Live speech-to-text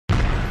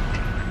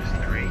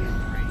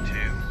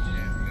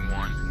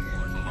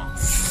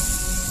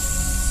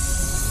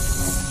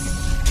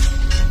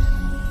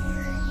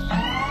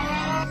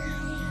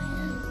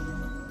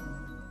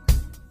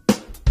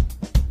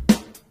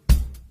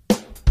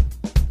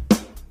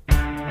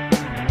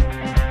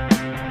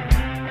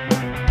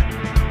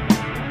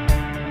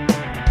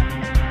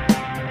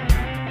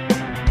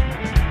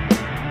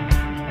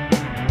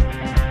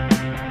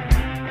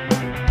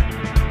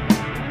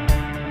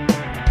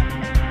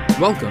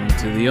Welcome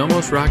to the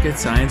Almost Rocket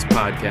Science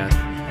Podcast,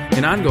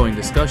 an ongoing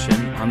discussion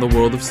on the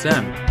world of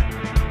STEM.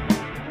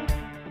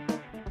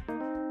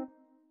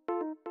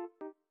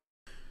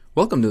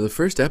 Welcome to the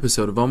first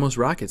episode of Almost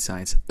Rocket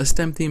Science, a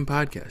STEM-themed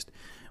podcast.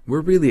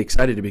 We're really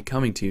excited to be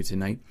coming to you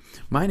tonight.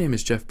 My name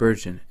is Jeff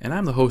Burgeon, and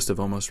I'm the host of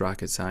Almost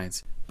Rocket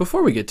Science.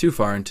 Before we get too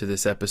far into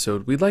this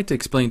episode, we'd like to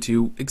explain to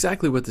you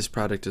exactly what this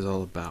product is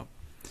all about.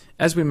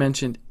 As we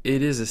mentioned,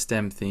 it is a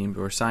STEM-themed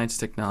or science,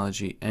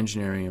 technology,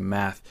 engineering, and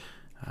math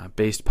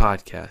based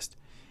podcast.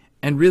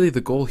 And really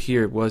the goal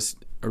here was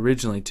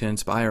originally to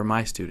inspire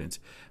my students,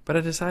 but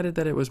I decided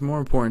that it was more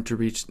important to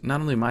reach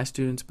not only my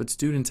students, but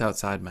students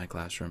outside my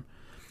classroom.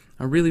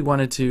 I really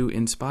wanted to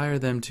inspire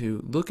them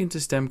to look into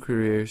STEM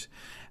careers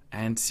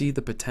and see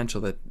the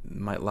potential that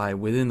might lie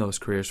within those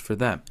careers for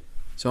them.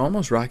 So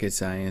Almost Rocket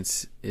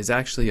Science is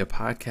actually a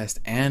podcast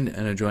and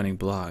an adjoining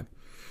blog.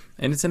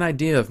 And it's an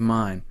idea of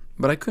mine,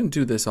 but I couldn't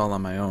do this all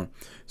on my own.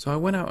 So I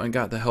went out and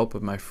got the help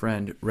of my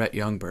friend, Rhett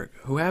Youngberg,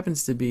 who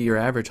happens to be your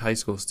average high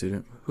school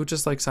student who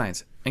just likes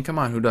science. And come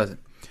on, who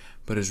doesn't?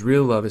 But his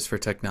real love is for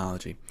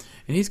technology.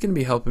 And he's going to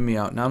be helping me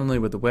out not only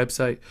with the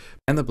website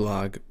and the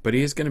blog, but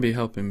he is going to be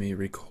helping me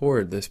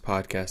record this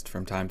podcast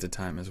from time to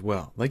time as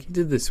well, like he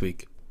did this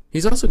week.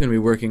 He's also going to be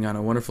working on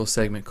a wonderful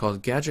segment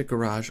called Gadget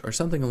Garage or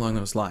something along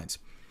those lines.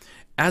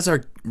 As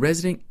our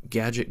resident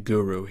gadget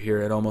guru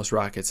here at Almost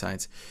Rocket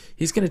Science,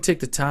 he's going to take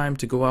the time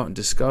to go out and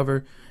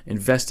discover,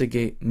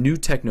 investigate new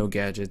techno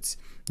gadgets,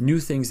 new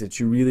things that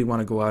you really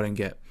want to go out and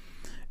get.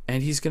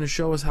 And he's going to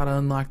show us how to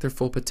unlock their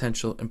full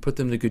potential and put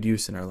them to good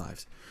use in our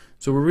lives.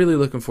 So we're really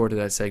looking forward to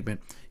that segment.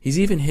 He's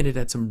even hinted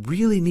at some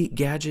really neat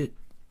gadget,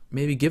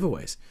 maybe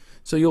giveaways.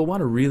 So you'll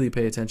want to really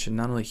pay attention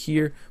not only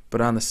here, but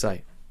on the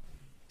site.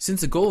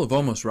 Since the goal of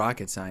Almost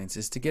Rocket Science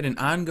is to get an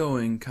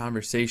ongoing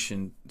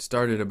conversation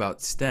started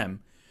about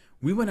STEM,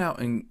 we went out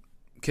and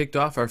kicked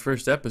off our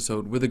first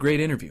episode with a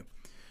great interview.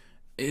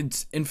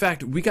 In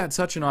fact, we got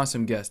such an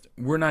awesome guest,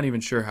 we're not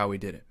even sure how we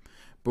did it,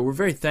 but we're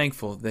very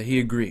thankful that he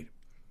agreed.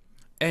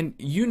 And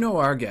you know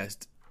our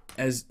guest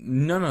as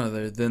none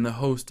other than the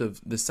host of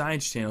the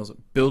Science Channel's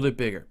Build It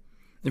Bigger.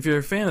 If you're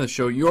a fan of the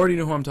show, you already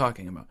know who I'm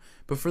talking about.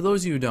 But for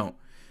those of you who don't,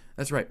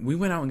 that's right, we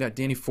went out and got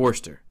Danny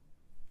Forster.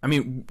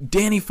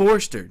 Danny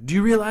Forster. Do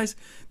you realize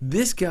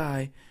this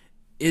guy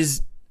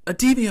is a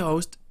TV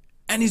host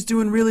and he's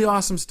doing really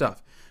awesome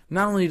stuff?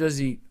 Not only does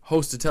he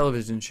host a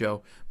television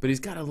show, but he's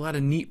got a lot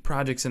of neat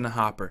projects in the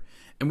hopper.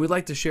 And we'd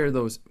like to share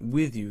those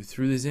with you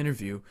through this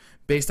interview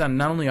based on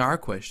not only our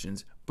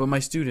questions, but my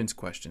students'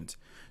 questions.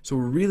 So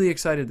we're really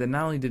excited that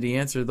not only did he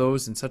answer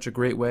those in such a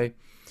great way,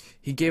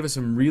 he gave us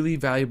some really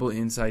valuable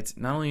insights,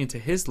 not only into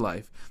his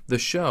life, the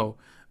show,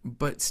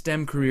 but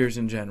STEM careers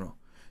in general.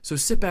 So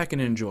sit back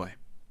and enjoy.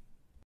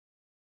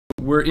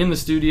 We're in the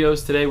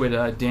studios today with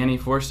Danny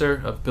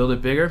Forster of Build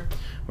It Bigger.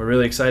 We're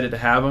really excited to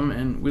have him,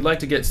 and we'd like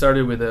to get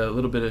started with a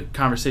little bit of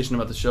conversation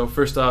about the show.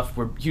 First off,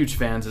 we're huge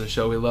fans of the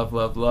show. We love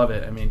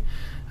it.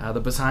 The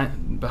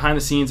behind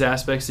the scenes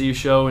aspects that you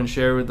show and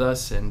share with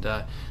us, and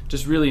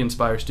just really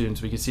inspire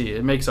students. We can see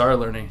it makes our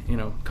learning,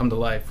 come to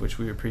life, which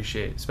we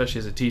appreciate, especially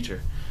as a teacher.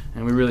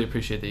 And we really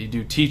appreciate that you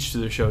do teach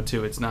through the show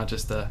too. It's not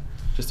just a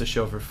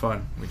show for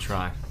fun. We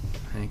try.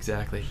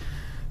 Exactly.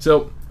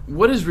 So,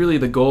 what is really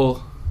the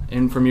goal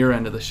from your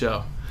end of the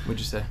show, would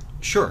you say?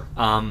 Sure.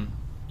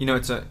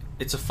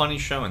 It's a funny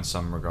show in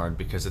some regard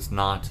because it's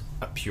not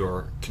a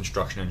pure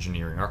construction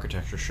engineering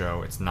architecture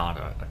show. It's not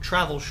a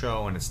travel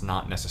show, and it's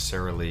not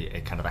necessarily a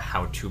kind of a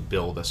how to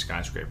build a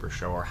skyscraper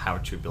show or how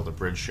to build a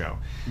bridge show.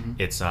 Mm-hmm.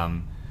 It's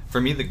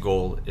for me, the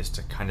goal is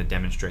to kind of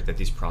demonstrate that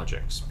these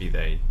projects, be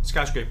they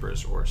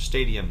skyscrapers or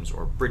stadiums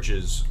or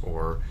bridges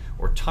or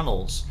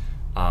tunnels,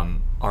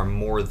 are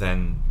more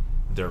than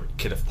their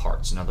kit of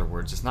parts. In other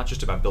words, it's not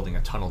just about building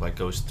a tunnel that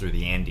goes through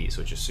the Andes,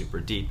 which is super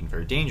deep and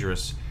very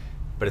dangerous,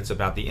 but it's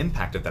about the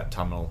impact of that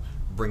tunnel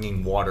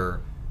bringing water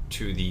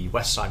to the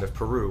west side of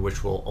Peru,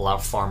 which will allow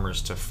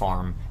farmers to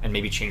farm and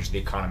maybe change the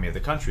economy of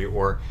the country.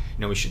 Or,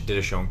 we did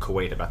a show in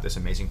Kuwait about this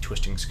amazing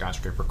twisting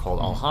skyscraper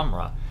called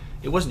Al-Hamra.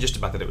 It wasn't just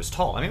about that it was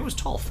tall. It was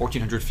tall.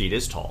 1,400 feet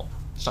is tall.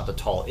 It's not the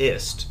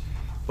tallest.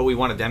 But what we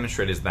want to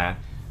demonstrate is that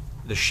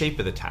the shape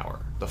of the tower,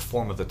 the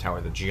form of the tower,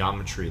 the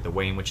geometry, the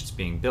way in which it's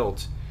being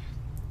built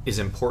is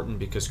important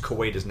because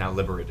Kuwait is now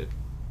liberated.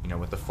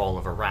 With the fall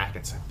of Iraq,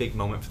 it's a big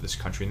moment for this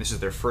country, and this is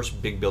their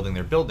first big building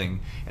they're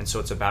building, and so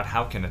it's about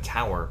how can a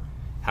tower,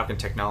 how can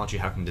technology,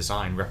 how can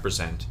design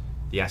represent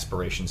the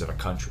aspirations of a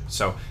country.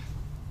 So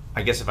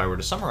I guess if I were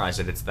to summarize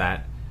it, it's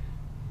that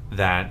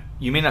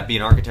you may not be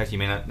an architect, you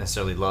may not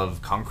necessarily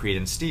love concrete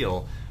and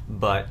steel,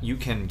 but you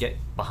can get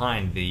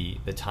behind the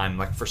time,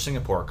 like for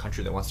Singapore, a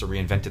country that wants to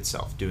reinvent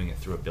itself, doing it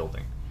through a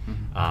building.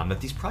 Mm-hmm.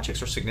 That these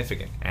projects are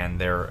significant, and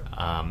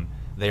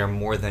they are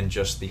more than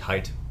just the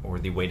height or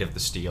the weight of the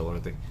steel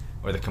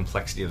or the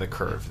complexity of the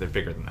curve. They're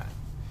bigger than that.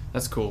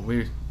 That's cool.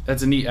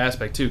 That's a neat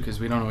aspect too, because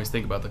we don't always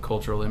think about the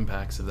cultural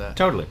impacts of that.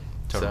 Totally.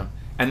 So.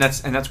 And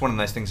that's one of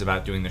the nice things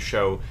about doing the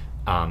show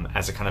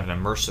as a kind of an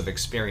immersive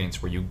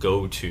experience where you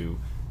go to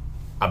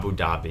Abu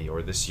Dhabi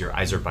or this year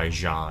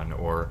Azerbaijan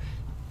or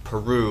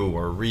Peru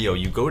or Rio,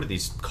 you go to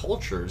these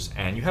cultures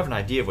and you have an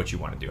idea of what you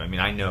want to do. I mean,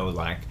 I know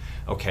like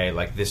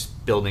this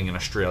building in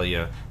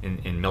Australia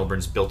in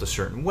Melbourne's built a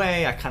certain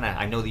way.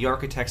 I know the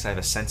architects, I have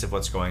a sense of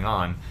what's going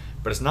on,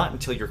 but it's not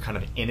until you're kind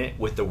of in it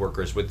with the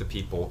workers, with the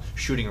people,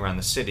 shooting around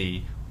the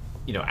city,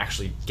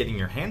 actually getting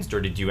your hands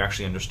dirty, do you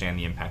actually understand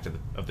the impact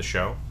of the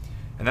show.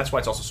 And that's why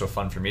it's also so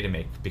fun for me to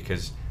make,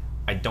 because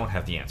I don't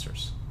have the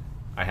answers.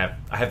 I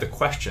have the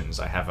questions.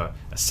 I have a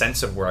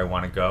sense of where I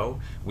want to go.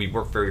 We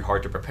work very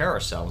hard to prepare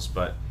ourselves,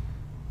 but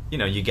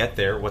you get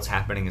there, what's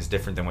happening is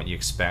different than what you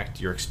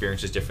expect. Your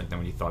experience is different than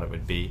what you thought it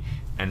would be.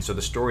 And so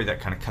the story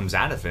that kind of comes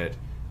out of it,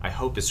 I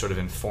hope, is sort of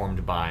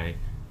informed by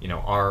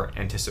our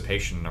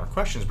anticipation and our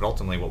questions, but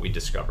ultimately what we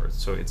discovered.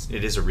 So it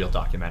is a real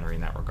documentary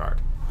in that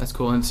regard. That's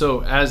cool. And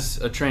so as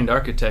a trained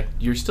architect,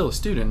 you're still a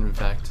student, in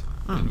fact,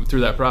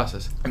 through that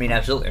process. I mean,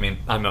 absolutely. I mean,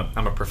 I'm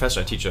a professor.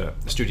 I teach a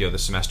studio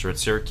this semester at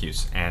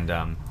Syracuse, and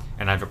I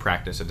have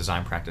a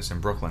design practice in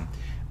Brooklyn.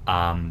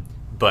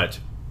 But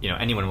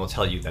anyone will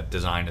tell you that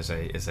design is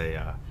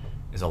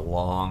a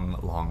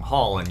long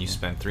haul, and you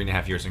spend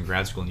 3.5 years in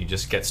grad school, and you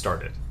just get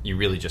started. You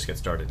really just get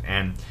started.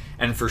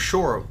 And for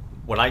sure,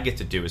 what I get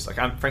to do is,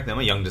 frankly, I'm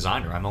a young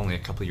designer. I'm only a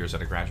couple of years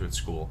out of graduate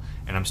school,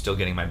 and I'm still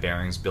getting my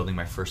bearings, building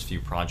my first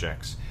few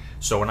projects.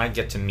 So when I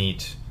get to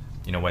meet,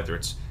 whether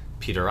it's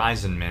Peter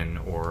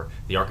Eisenman or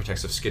the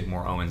architects of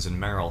Skidmore, Owens, and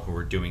Merrill, who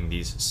are doing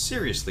these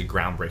seriously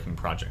groundbreaking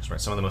projects,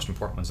 right? Some of the most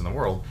important ones in the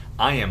world.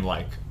 I am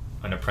like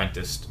an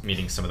apprentice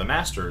meeting some of the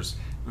masters,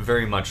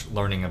 very much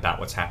learning about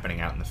what's happening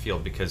out in the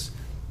field, because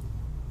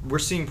we're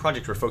seeing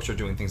projects where folks are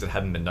doing things that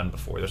haven't been done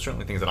before. There's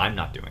certainly things that I'm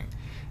not doing.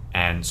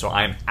 And so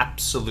I'm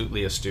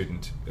absolutely a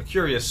student, a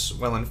curious,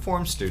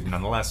 well-informed student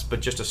nonetheless, but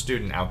just a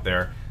student out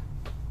there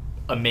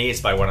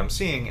amazed by what I'm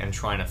seeing and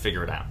trying to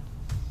figure it out.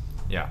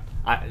 Yeah.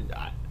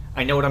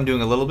 I know what I'm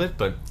doing a little bit,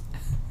 but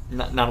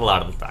not a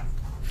lot of the time.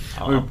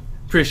 We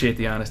appreciate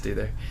the honesty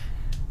there.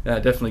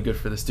 Definitely good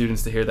for the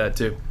students to hear that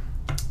too.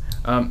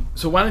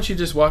 So why don't you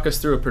just walk us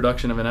through a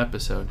production of an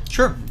episode?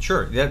 Sure.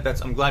 Yeah,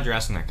 I'm glad you're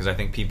asking that, because I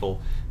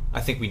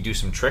think we do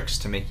some tricks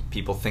to make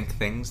people think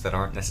things that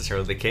aren't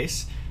necessarily the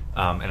case,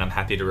 and I'm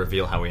happy to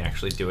reveal how we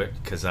actually do it,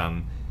 because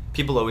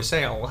people always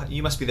say, "Oh, well,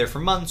 you must be there for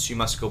months. You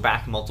must go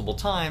back multiple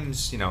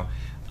times."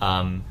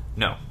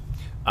 No,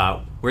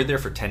 we're there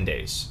for 10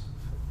 days.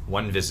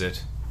 One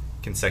visit,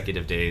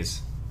 consecutive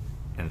days,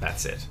 and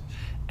that's it.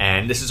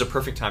 And this is a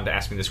perfect time to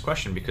ask me this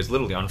question, because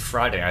literally on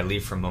Friday I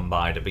leave from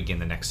Mumbai to begin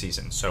the next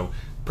season. So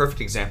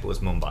perfect example is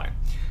Mumbai.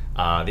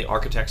 The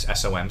architects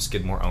SOM,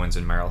 Skidmore, Owens,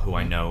 and Merrill, who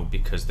I know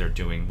because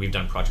we've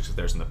done projects with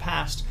theirs in the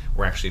past.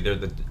 They're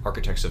the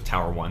architects of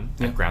Tower 1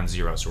 at Ground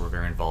Zero, so we're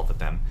very involved with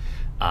them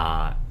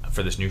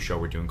for this new show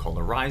we're doing called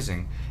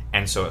Arising.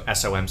 And so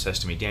SOM says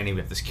to me, "Danny, we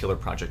have this killer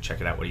project, check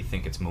it out. What do you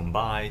think?" It's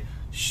Mumbai,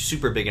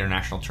 super big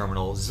international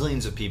terminal,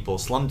 zillions of people,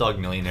 Slumdog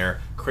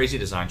Millionaire, crazy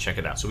design, check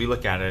it out. So we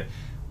look at it,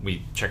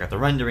 we check out the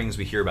renderings,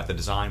 we hear about the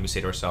design, we say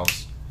to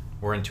ourselves,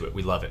 we're into it,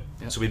 we love it.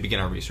 Yeah. So we begin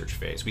our research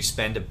phase. We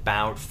spend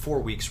about 4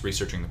 weeks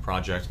researching the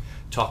project,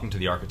 talking to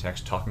the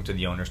architects, talking to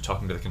the owners,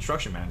 talking to the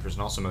construction managers,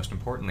 and also, most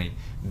importantly,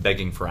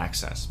 begging for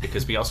access,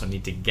 because we also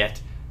need to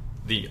get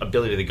the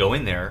ability to go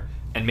in there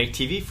and make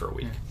TV for a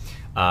week.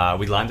 Yeah.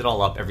 We lined it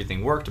all up,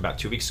 everything worked. About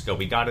 2 weeks ago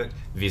we got it,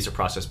 visa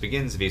process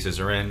begins, visas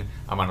are in,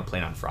 I'm on a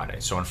plane on Friday.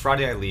 So on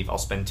Friday I leave, I'll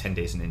spend 10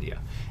 days in India.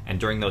 And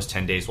during those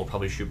 10 days we'll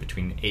probably shoot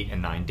between 8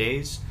 and 9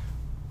 days,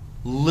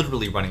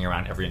 literally running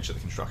around every inch of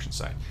the construction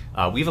site.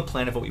 We have a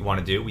plan of what we want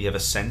to do. We have a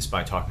sense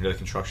by talking to the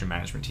construction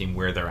management team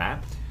where they're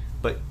at.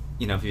 But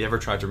if you've ever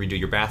tried to redo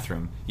your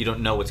bathroom, you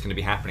don't know what's going to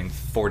be happening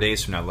 4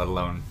 days from now, let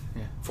alone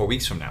 4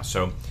 weeks from now.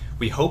 So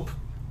we hope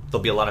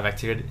there'll be a lot of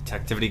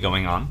activity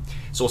going on.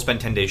 So we'll spend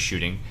 10 days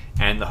shooting,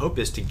 and the hope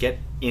is to get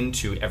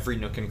into every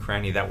nook and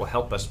cranny that will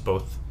help us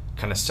both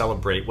kind of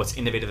celebrate what's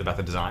innovative about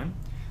the design,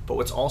 but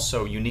what's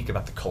also unique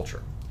about the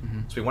culture.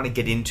 Mm-hmm. So we want to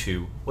get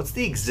into what's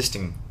the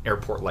existing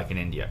airport like in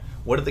India?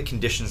 What are the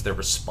conditions they're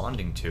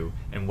responding to,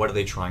 and what are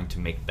they trying to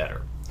make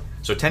better?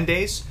 So 10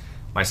 days,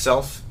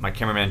 myself, my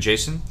cameraman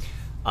Jason,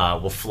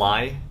 will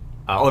fly.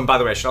 And by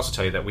the way, I should also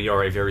tell you that we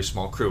are a very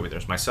small crew.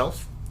 There's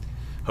myself,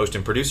 host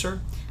and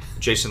producer,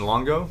 Jason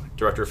Longo,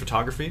 director of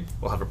photography.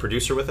 We'll have a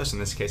producer with us, in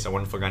this case a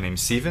wonderful guy named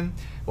Steven.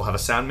 We'll have a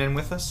soundman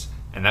with us,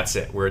 and that's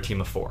it. We're a team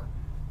of 4.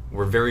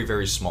 We're very,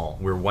 very small.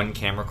 We're one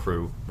camera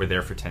crew. We're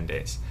there for 10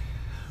 days.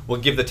 We'll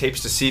give the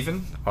tapes to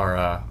Steven,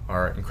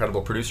 our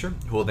incredible producer,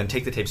 who will then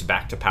take the tapes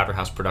back to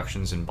Powderhouse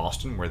Productions in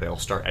Boston, where they'll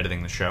start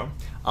editing the show.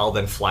 I'll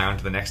then fly on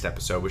to the next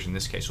episode, which in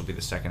this case will be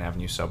the 2nd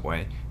Avenue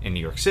subway in New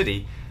York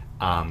City.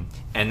 And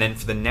then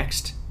for the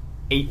next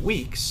 8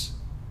 weeks,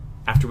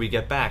 after we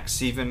get back,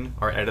 Steven,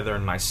 our editor,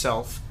 and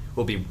myself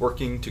will be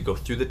working to go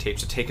through the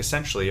tapes to take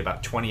essentially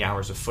about 20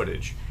 hours of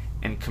footage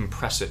and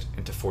compress it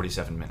into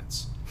 47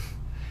 minutes.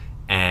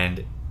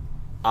 And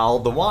all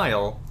the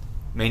while,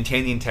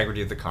 maintain the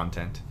integrity of the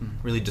content,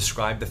 really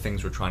describe the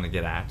things we're trying to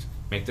get at,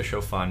 make the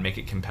show fun, make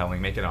it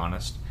compelling, make it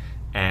honest,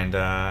 and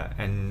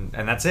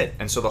that's it.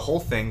 And so the whole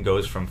thing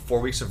goes from 4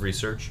 weeks of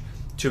research,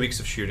 2 weeks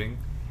of shooting,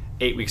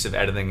 8 weeks of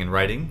editing and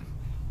writing,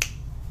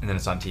 and then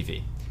it's on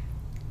TV.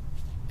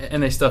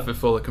 And they stuff it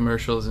full of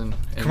commercials and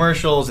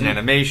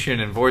animation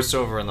and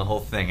voiceover and the whole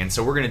thing. And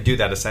so we're going to do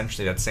that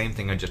essentially, that same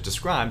thing I just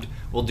described,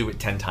 we'll do it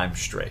 10 times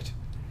straight.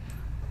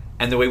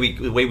 And the way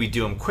we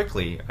do them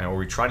quickly, or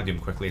we try to do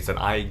them quickly, is that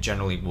I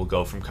generally will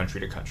go from country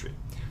to country.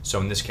 So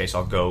in this case,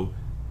 I'll go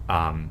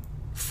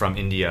from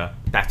India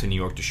back to New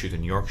York to shoot the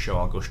New York show.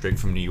 I'll go straight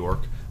from New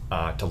York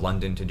to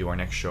London to do our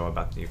next show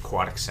about the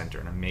Aquatic Center,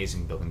 an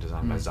amazing building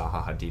designed by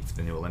Zaha Hadid for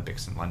the new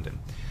Olympics in London.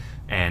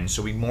 And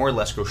so we more or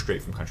less go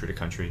straight from country to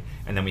country,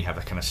 and then we have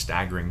a kind of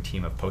staggering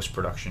team of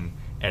post-production,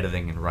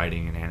 editing and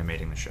writing and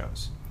animating the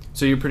shows.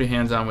 So you're pretty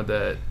hands-on with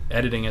the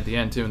editing at the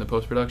end too, in the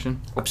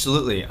post-production?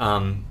 Absolutely.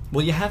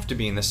 Well, you have to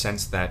be, in the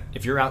sense that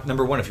if you're out,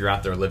 number one, if you're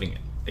out there living it,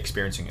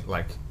 experiencing it,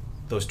 like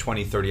those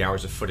 20, 30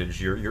 hours of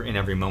footage, you're in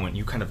every moment.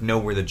 You kind of know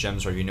where the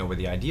gems are, you know where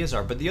the ideas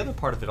are. But the other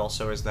part of it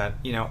also is that,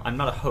 I'm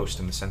not a host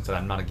in the sense that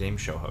I'm not a game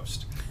show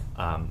host.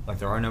 Like,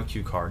 there are no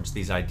cue cards.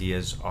 These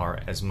ideas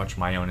are as much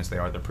my own as they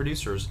are the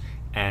producers.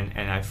 And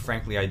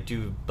I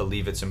do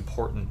believe it's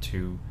important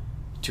to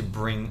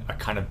bring a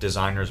kind of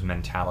designer's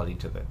mentality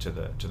to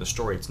the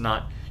story. It's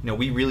not,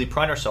 we really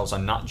pride ourselves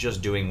on not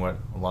just doing what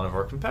a lot of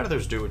our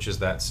competitors do, which is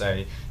that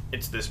say,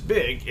 it's this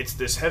big, it's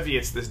this heavy,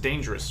 it's this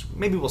dangerous.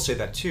 Maybe we'll say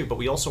that too, but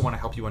we also want to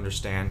help you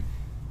understand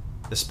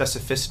the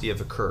specificity of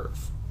a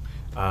curve,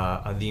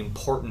 the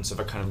importance of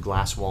a kind of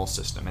glass wall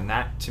system, and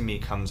that to me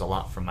comes a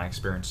lot from my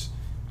experience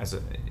as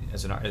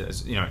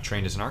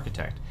trained as an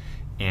architect.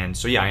 And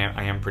so yeah,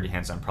 I am pretty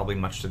hands-on, probably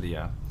much to the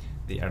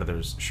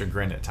editor's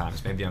chagrin at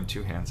times. Maybe I'm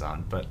too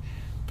hands-on, but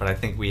I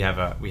think we have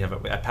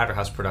at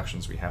Powderhouse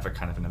Productions, we have a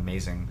kind of an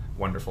amazing,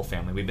 wonderful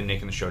family. We've been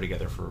making the show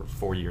together for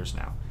 4 years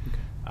now.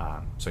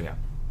 Okay. So yeah.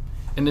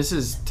 And this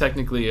is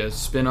technically a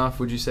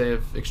spin-off, would you say,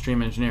 of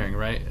Extreme Engineering,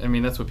 right? I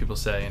mean, that's what people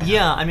say.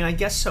 Yeah, I mean, I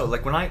guess so.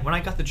 Like, when I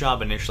got the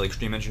job initially,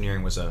 Extreme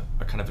Engineering was a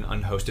kind of an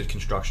unhosted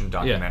construction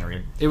documentary.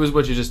 Yeah. It was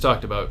what you just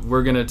talked about.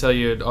 We're going to tell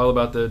you all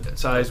about the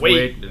size,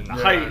 weight, and the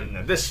height,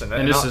 and this and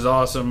that. And this is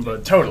awesome.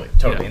 But totally.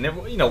 Yeah. And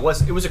it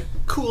was a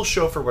cool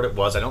show for what it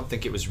was. I don't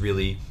think it was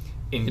really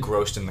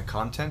engrossed in the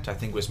content. I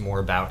think it was more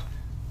about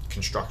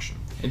construction.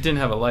 It didn't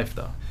have a life,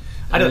 though.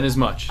 I didn't as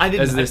much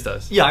as this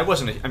does. Yeah, I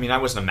wasn't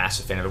a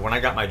massive fan of it. When I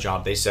got my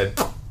job, they said,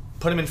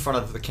 put him in front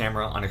of the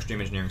camera on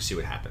Extreme Engineering, see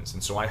what happens.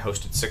 And so I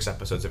hosted 6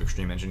 episodes of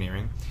Extreme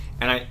Engineering,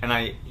 and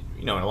I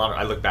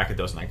I look back at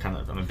those and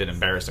I'm a bit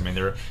embarrassed. I mean,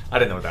 I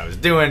didn't know what I was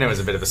doing. It was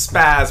a bit of a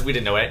spaz. We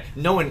didn't know it.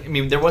 No one. I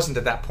mean, there wasn't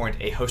at that point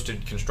a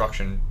hosted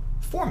construction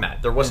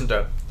format. There was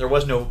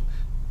no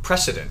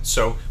precedent.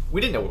 So we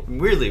didn't know.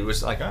 Really, it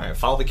was like, all right,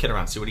 follow the kid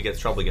around, see what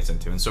trouble he gets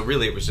into. And so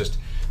really, it was just,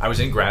 I was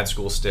in grad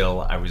school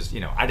still.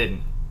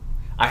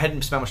 I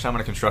hadn't spent much time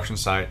on a construction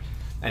site.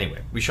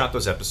 Anyway, we shot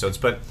those episodes,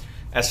 but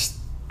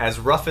as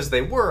rough as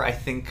they were, I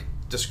think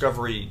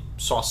Discovery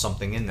saw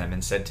something in them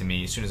and said to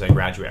me, as soon as I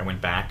graduated, I went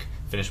back,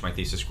 finished my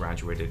thesis,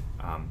 graduated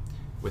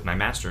with my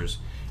master's,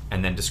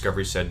 and then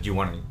Discovery said, do you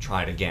want to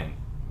try it again?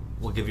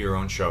 We'll give you your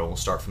own show. We'll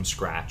start from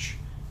scratch.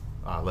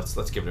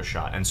 Let's give it a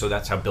shot. And so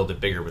that's how Build It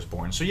Bigger was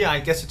born. So yeah, I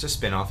guess it's a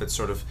spin-off. It's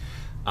sort of,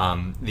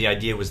 the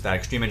idea was that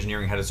Extreme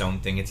Engineering had its own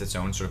thing. It's its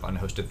own sort of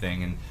unhosted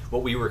thing. And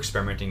what we were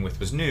experimenting with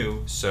was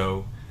new.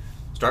 So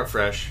start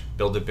fresh,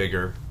 build it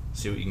bigger,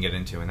 see what you can get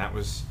into. And that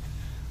was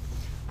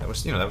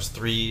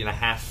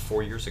 3.5,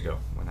 4 years ago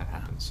when that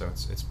happened. So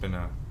it's been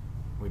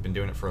we've been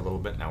doing it for a little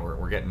bit now.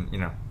 We're getting,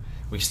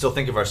 we still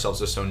think of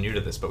ourselves as so new to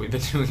this, but we've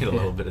been doing it a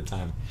little bit of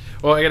time.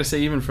 Well, I got to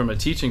say, even from a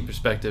teaching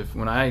perspective,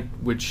 when I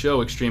would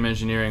show Extreme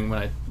Engineering, when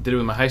I did it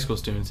with my high school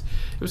students,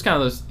 it was kind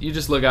of those, you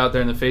just look out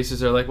there and the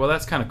faces are like, well,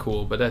 that's kind of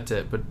cool, but that's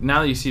it. But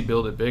now that you see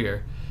Build It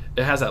Bigger,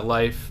 it has that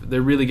life. They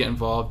really get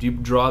involved. You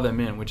draw them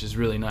in, which is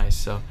really nice.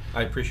 So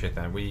I appreciate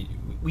that. I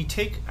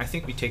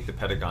think we take the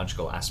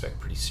pedagogical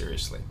aspect pretty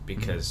seriously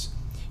because,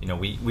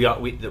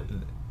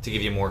 to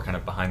give you more kind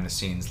of behind the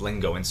scenes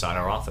lingo inside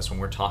our office, when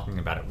we're talking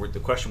about it, the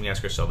question we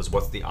ask ourselves is,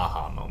 what's the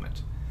aha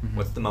moment? Mm-hmm.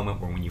 What's the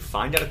moment where when you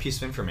find out a piece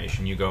of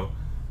information, you go,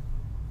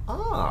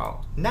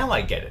 oh, now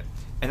I get it.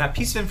 And that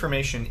piece of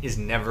information is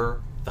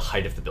never the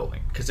height of the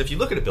building. Because if you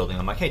look at a building,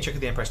 I'm like, hey, check out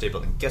the Empire State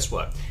Building. Guess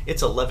what?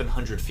 It's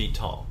 1,100 feet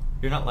tall.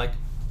 You're not like,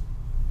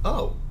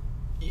 oh,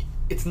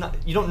 it's not.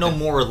 You don't know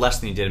more or less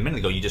than you did a minute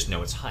ago. You just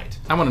know its height.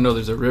 I want to know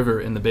there's a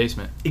river in the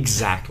basement.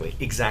 Exactly.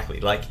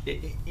 Like,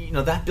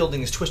 that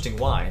building is twisting.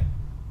 Why?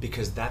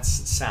 Because that's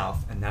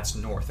south and that's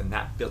north, and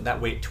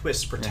that way it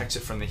twists, protects it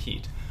from the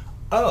heat.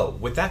 Oh,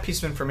 with that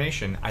piece of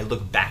information, I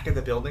look back at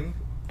the building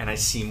and I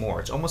see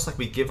more. It's almost like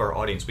we give our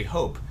audience, we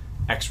hope,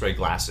 X-ray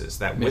glasses,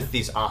 that with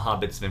these aha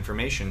bits of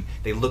information,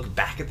 they look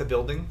back at the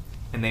building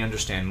and they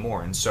understand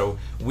more. And so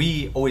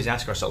we always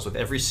ask ourselves with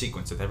every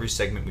sequence, with every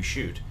segment we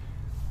shoot,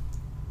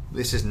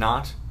 this is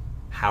not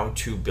how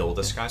to build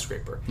a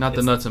skyscraper. Not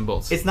the nuts and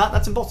bolts. It's not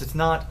nuts and bolts. It's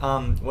not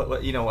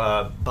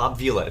Bob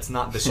Vila. It's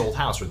not this old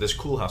house or this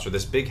cool house or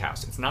this big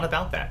house. It's not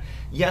about that.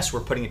 Yes,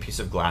 we're putting a piece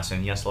of glass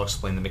in. Yes, I'll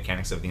explain the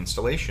mechanics of the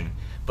installation.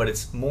 But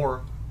it's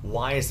more,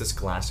 why is this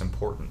glass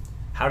important?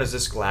 How does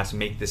this glass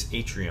make this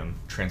atrium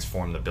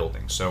transform the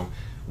building? So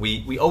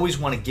we always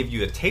want to give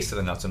you a taste of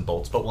the nuts and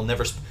bolts, but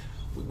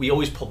we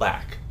always pull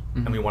back.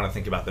 and we want to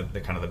think about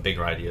the kind of the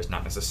bigger ideas,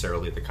 not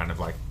necessarily the kind of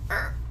like,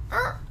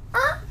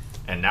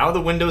 and now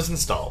the window's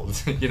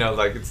installed. You know,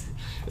 like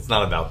it's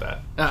not about that.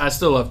 I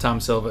still love Tom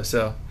Silva,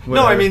 so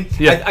whatever. No, I mean,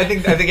 yeah. I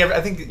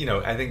think you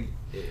know, I think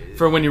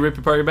for when you rip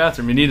apart your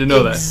bathroom, you need to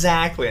know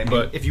exactly. I mean,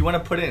 But if you want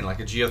to put in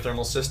like a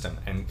geothermal system,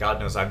 and God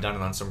knows I've done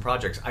it on some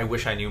projects, I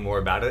wish I knew more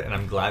about it, and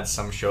I'm glad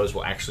some shows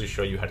will actually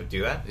show you how to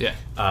do that. Yeah.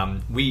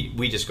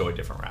 We just go a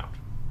different route.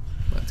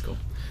 That's cool.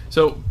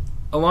 So,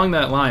 along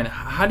that line,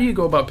 how do you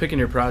go about picking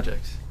your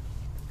projects?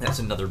 That's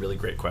another really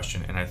great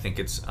question, and I think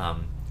it's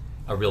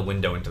a real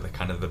window into the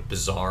kind of the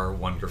bizarre,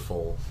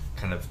 wonderful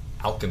kind of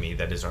alchemy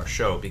that is our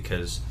show.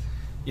 Because,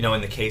 you know,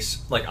 in the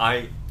case like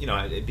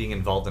being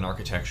involved in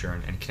architecture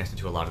and connected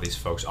to a lot of these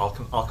folks, I'll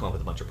come up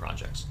with a bunch of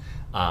projects.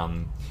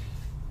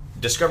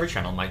 Discovery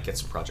Channel might get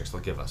some projects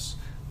they'll give us.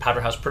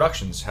 Powderhouse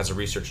Productions has a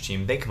research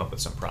team; they come up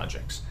with some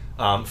projects.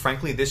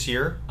 Frankly, this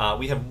year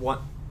we have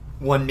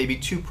one, maybe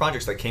two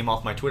projects that came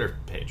off my Twitter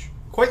page.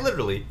 Quite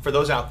literally, for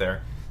those out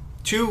there,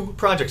 2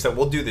 projects that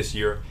we'll do this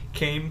year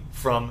came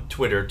from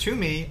Twitter to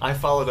me. I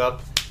followed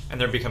up, and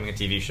they're becoming a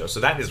TV show. So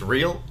that is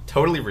real,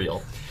 totally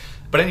real.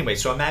 But anyway,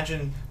 so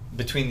imagine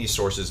between these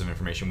sources of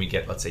information, we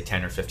get, let's say,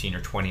 10 or 15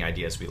 or 20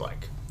 ideas we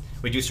like.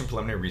 We do some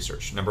preliminary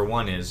research. Number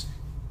one is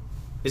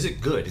it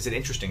good? Is it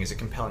interesting? Is it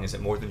compelling? Is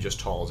it more than just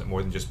tall? Is it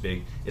more than just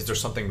big? Is there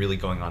something really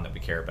going on that we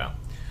care about?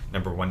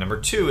 Number one. Number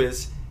two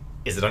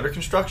is it under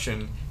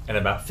construction and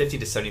about 50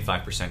 to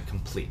 75%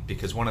 complete?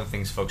 Because one of the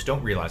things folks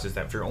don't realize is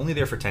that if you're only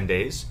there for 10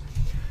 days,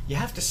 you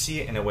have to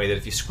see it in a way that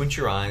if you squint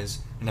your eyes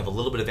and have a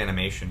little bit of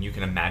animation, you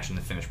can imagine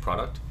the finished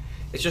product.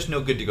 It's just no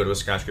good to go to a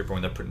skyscraper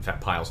when they're putting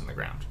fat piles in the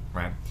ground,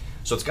 right?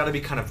 So it's got to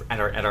be kind of at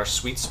our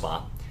sweet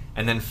spot.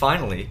 And then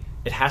finally,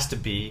 it has to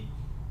be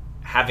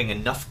having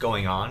enough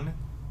going on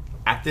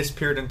at this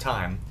period in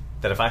time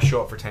that if I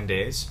show up for 10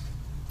 days,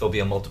 there'll be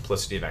a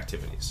multiplicity of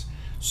activities.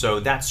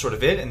 So that's sort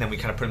of it, and then we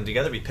kind of put them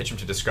together. We pitch them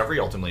to Discovery.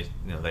 Ultimately,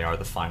 you know, they are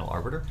the final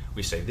arbiter.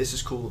 We say, this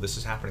is cool, this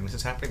is happening, this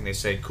is happening. They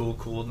say, cool,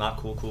 cool, not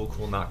cool, cool,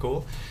 cool, not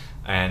cool.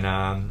 And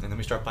then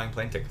we start buying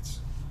plane tickets.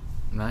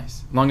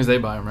 Nice. As long as they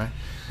buy them, right?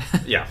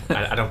 Yeah,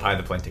 I don't buy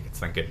the plane tickets,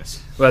 thank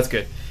goodness. Well, that's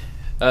good.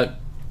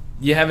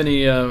 You have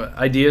any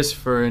ideas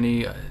for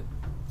any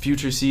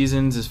future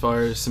seasons as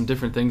far as some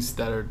different things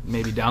that are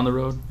maybe down the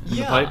road in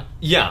the pipe?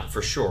 Yeah,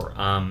 for sure.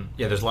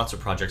 There's lots of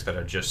projects that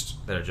are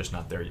just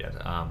not there yet.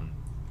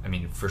 I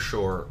mean, for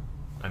sure.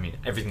 I mean,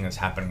 everything that's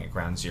happening at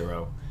Ground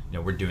Zero. You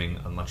know, we're doing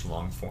a much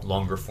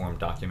longer form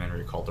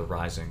documentary called The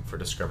Rising for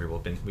Discovery.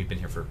 We've been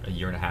here for a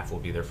year and a half. We'll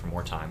be there for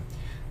more time.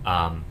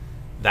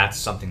 That's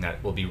something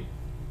that will be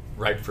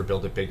ripe for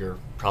Build It Bigger,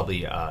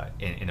 probably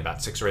in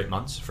about 6 or 8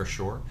 months for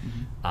sure.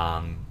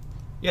 Mm-hmm.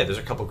 There's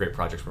a couple great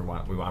projects I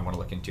want to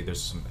look into.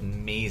 There's some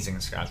amazing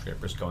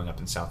skyscrapers going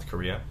up in South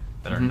Korea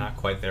that are not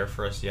quite there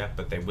for us yet,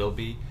 but they will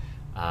be.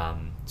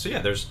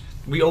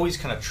 We always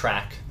kind of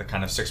track the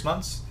kind of 6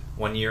 months,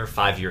 1 year,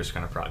 5 years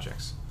kind of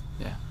projects.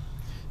 Yeah,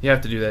 you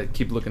have to do that.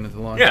 Keep looking at the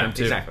long term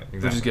too. Exactly.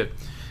 Which is good.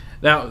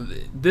 Now,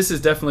 this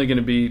is definitely going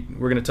to be.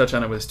 We're going to touch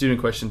on it with a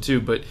student question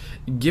too. But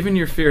given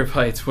your fear of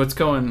heights, what's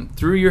going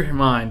through your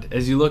mind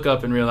as you look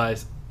up and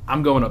realize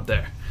I'm going up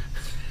there?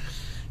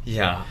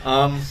 Yeah.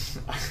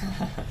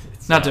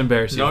 Not to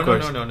embarrass you, of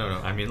course. No.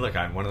 I mean, look,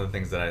 one of the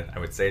things that I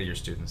would say to your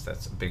students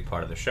that's a big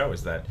part of the show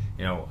is that,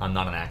 you know, I'm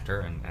not an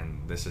actor,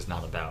 and this is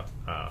not about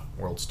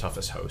World's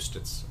Toughest Host.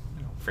 It's,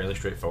 you know, fairly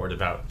straightforward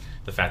about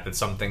the fact that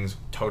some things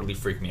totally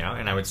freak me out,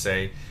 and I would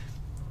say,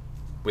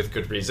 with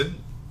good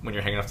reason, when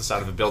you're hanging off the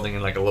side of a building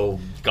in like a little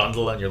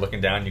gondola and you're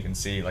looking down, you can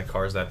see like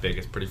cars that big.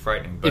 It's pretty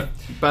frightening. But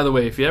by the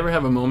way, if you ever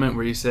have a moment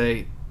where you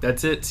say,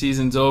 that's it,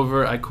 season's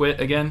over, I quit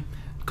again,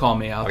 call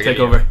me. I'll take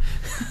over.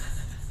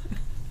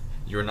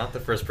 You're not the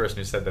first person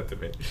who said that to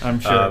me.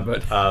 I'm sure,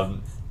 but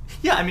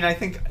yeah, I mean, I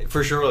think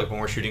for sure, like when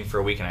we're shooting for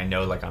a week, and I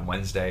know like on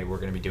Wednesday we're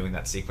going to be doing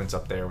that sequence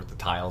up there with the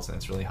tiles, and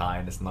it's really high,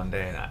 and it's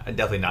Monday, and I'm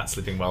definitely not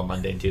sleeping well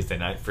Monday and Tuesday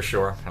night for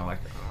sure. I'm kind of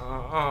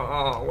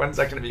like, when's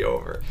that going to be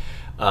over?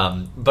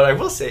 But I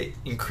will say,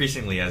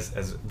 increasingly,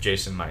 as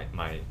Jason,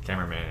 my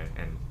cameraman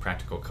and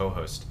practical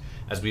co-host,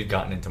 as we've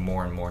gotten into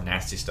more and more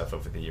nasty stuff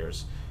over the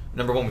years.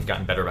 Number one, we've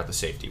gotten better about the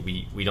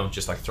safety. We don't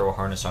just like throw a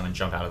harness on and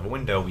jump out of a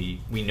window.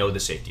 We know the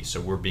safety, so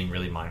we're being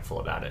really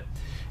mindful about it.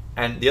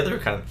 And the other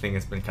kind of thing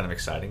that's been kind of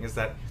exciting is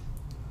that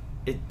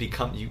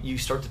you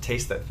start to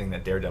taste that thing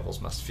that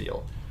daredevils must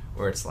feel,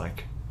 where it's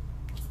like,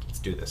 let's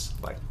do this.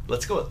 Like,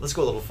 let's go a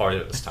little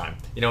farther this time.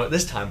 You know,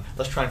 this time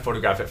let's try and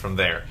photograph it from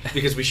there,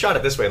 because we shot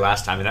it this way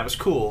last time and that was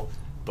cool,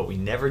 but we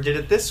never did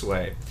it this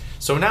way.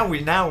 So now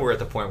we're at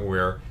the point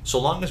where, so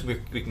long as we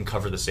can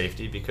cover the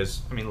safety,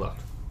 because I mean, look.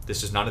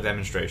 This is not a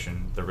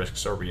demonstration. The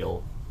risks are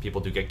real.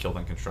 People do get killed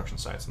on construction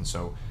sites, and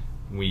so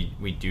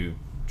we do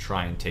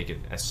try and take it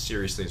as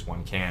seriously as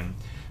one can.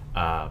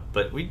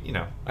 But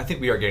I think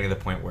we are getting to the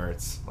point where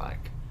it's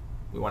like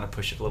we want to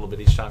push it a little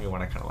bit each time. We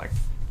want to kind of like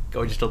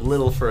go just a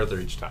little further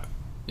each time.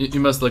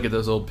 You must look at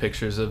those old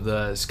pictures of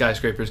the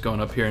skyscrapers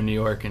going up here in New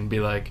York and be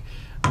like,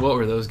 what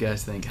were those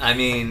guys thinking? I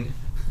mean,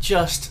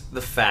 just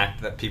the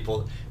fact that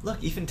people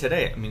look, even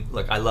today. I mean,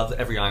 look, I love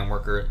every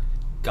ironworker.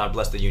 God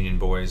bless the union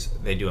boys.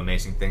 They do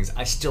amazing things.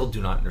 I still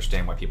do not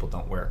understand why people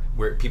don't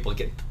where people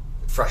get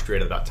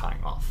frustrated about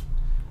tying off.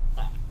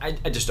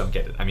 I just don't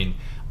get it. I mean,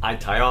 I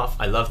tie off.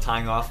 I love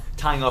tying off.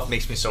 Tying off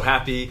makes me so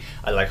happy.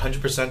 I like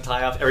 100%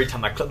 tie off. Every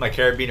time I clip my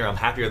carabiner, I'm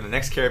happier than the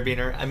next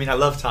carabiner. I mean, I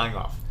love tying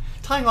off.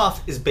 Tying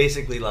off is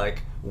basically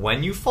like,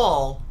 when you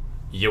fall,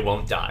 you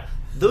won't die.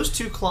 Those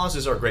two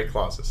clauses are great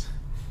clauses.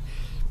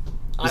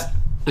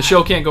 The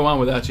show can't go on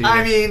without you.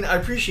 I mean, I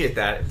appreciate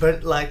that,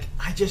 but like,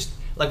 I just,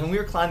 like when we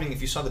were climbing,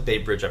 if you saw the Bay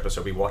Bridge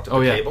episode, we walked up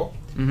the cable.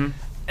 Mm-hmm.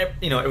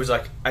 You know, it was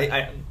like,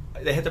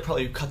 they had to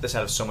probably cut this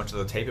out of so much of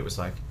the tape. It was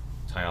like,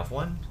 tie off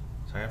 1,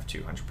 tie off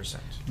 2, 100%.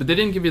 But they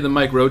didn't give you the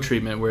Mike Rowe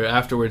treatment where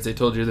afterwards they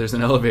told you there's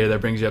an elevator that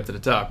brings you up to the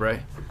top,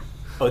 right?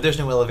 Oh, there's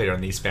no elevator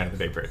on the east span of the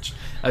Bay Bridge.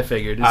 I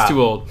figured. It's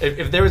too old.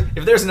 If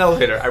there's an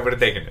elevator, I would have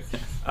taken it.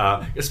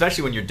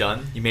 Especially when you're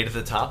done, you made it to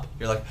the top,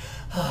 you're like,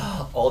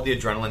 all the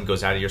adrenaline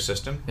goes out of your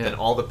system, then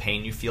all the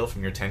pain you feel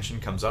from your tension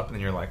comes up, and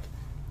then you're like,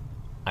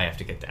 I have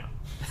to get down.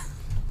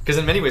 Because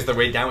in many ways, the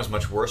way down was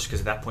much worse, because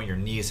at that point your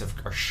knees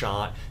are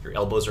shot, your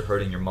elbows are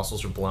hurting, your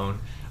muscles are blown.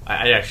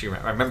 I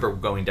remember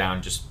going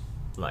down just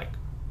like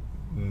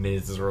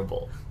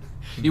miserable.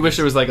 You wish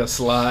there was like a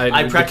slide.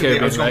 I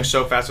was going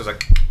so fast, I was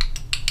like,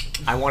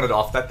 I wanted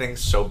off that thing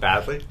so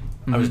badly.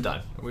 Mm-hmm. I was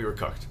done. We were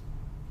cooked.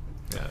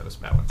 Yeah, it was a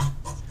bad one.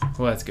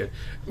 Well, that's good.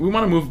 We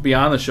want to move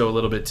beyond the show a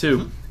little bit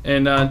too,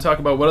 and talk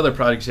about what other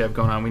projects you have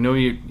going on. We know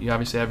you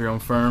obviously have your own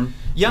firm.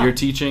 Yeah. You're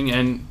teaching,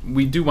 and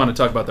we do want to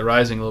talk about the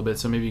Rising a little bit.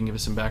 So maybe you can give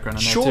us some background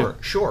on that too.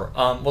 Sure.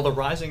 Well, the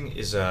Rising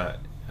is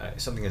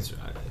something that's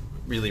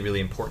really, really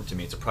important to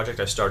me. It's a project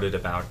I started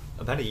about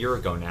a year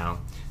ago now,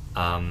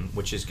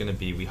 which is going to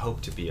be, we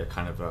hope to be a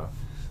kind of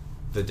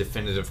the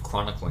definitive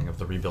chronicling of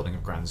the rebuilding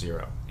of Ground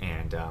Zero.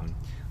 And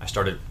I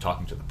started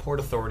talking to the Port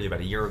Authority about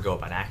a year ago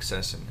about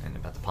access and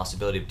about the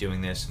possibility of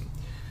doing this. And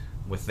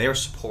with their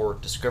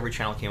support, Discovery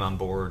Channel came on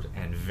board,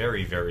 and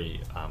very,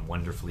 very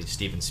wonderfully,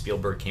 Steven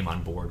Spielberg came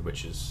on board,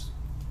 which is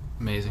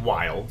amazing,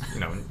 wild,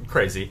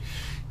 crazy.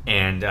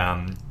 And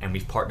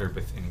we've partnered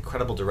with an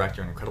incredible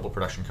director, an incredible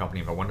production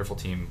company, and a wonderful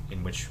team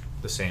in which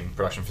the same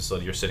production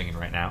facility you're sitting in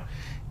right now.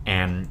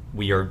 And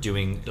we are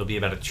doing, it'll be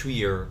about a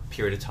 2-year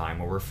period of time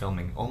where we're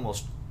filming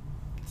almost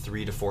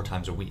 3 to 4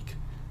 times a week,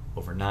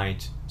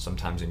 overnight,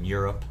 sometimes in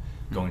Europe,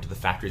 going to the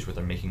factories where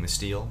they're making the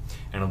steel.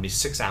 And it'll be a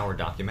 6-hour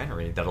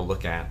documentary that'll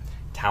look at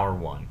Tower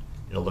 1,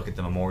 it'll look at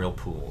the memorial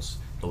pools,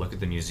 it'll look at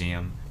the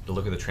museum, it'll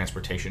look at the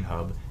transportation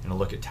hub, and it'll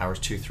look at Towers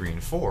 2, 3,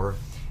 and 4,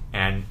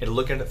 and it'll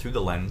look at it through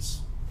the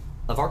lens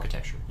of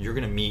architecture. You're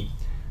going to meet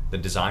the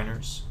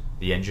designers,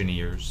 the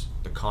engineers,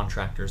 the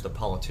contractors, the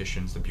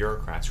politicians, the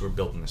bureaucrats who are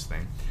building this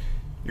thing.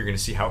 You're going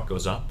to see how it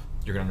goes up.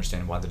 You're going to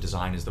understand why the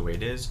design is the way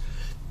it is.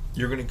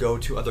 You're going to go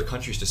to other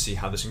countries to see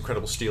how this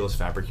incredible steel is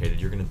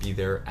fabricated. You're going to be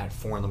there at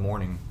 4 in the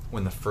morning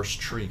when the first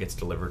tree gets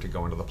delivered to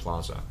go into the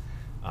plaza.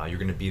 You're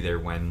going to be there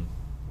when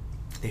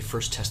they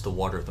first test the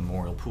water at the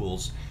memorial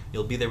pools.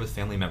 You'll be there with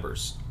family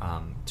members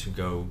to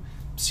go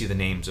see the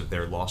names of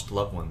their lost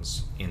loved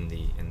ones in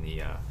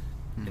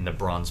the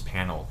bronze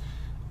panel.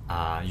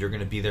 You're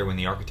going to be there when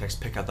the architects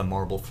pick out the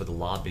marble for the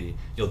lobby.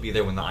 You'll be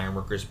there when the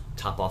ironworkers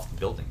top off the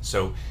building.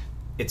 So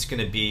it's going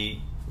to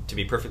be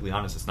perfectly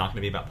honest, it's not going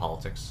to be about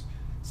politics.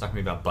 It's not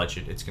going to be about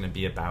budget. It's going to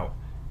be about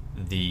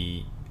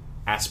the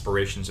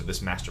aspirations of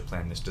this master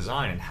plan, this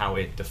design, and how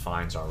it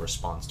defines our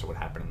response to what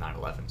happened in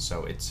 9/11.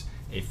 So it's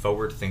a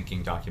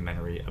forward-thinking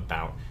documentary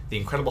about the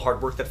incredible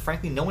hard work that,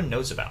 frankly, no one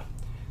knows about.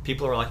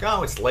 People are like,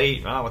 oh, it's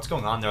late. Oh, what's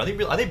going on there? Are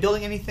they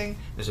building anything?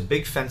 There's a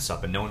big fence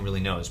up, and no one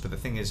really knows. But the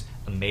thing is,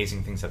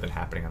 amazing things have been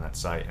happening on that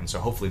site. And so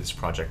hopefully this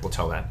project will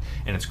tell that.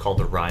 And it's called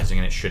The Rising,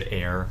 and it should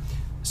air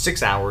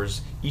 6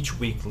 hours each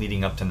week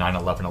leading up to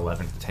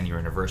 9/11/11, the 10-year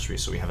anniversary.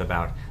 So we have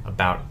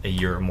about a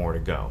year more to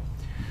go.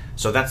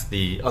 So that's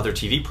the other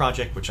TV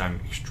project, which I'm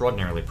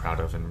extraordinarily proud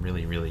of and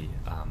really, really,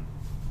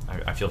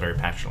 I feel very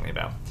passionately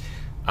about.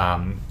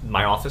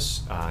 My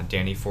office,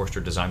 Danny Forster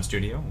Design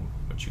Studio,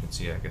 which you can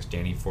see, I guess,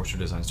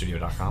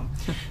 DannyForsterDesignStudio.com,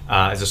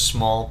 is a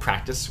small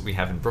practice we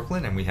have in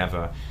Brooklyn, and we have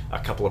a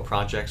couple of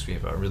projects. We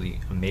have a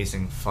really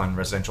amazing, fun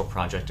residential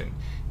project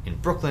in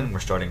Brooklyn.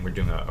 We're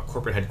doing a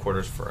corporate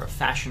headquarters for a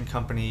fashion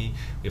company.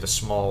 We have a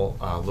small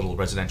little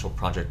residential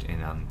project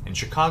in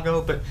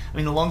Chicago. But I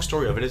mean, the long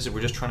story of it is that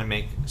we're just trying to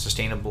make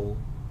sustainable,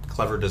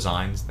 clever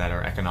designs that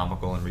are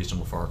economical and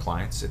reasonable for our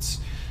clients. It's,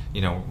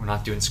 we're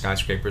not doing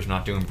skyscrapers, we're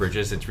not doing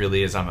bridges. It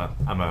really is, I'm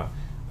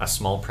a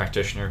small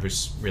practitioner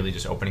who's really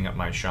just opening up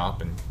my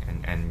shop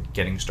and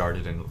getting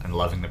started and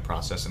loving the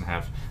process, and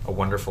have a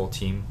wonderful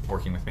team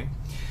working with me.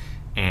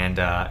 And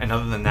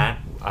other than that,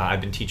 I've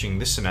been teaching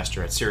this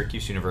semester at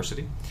Syracuse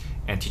University,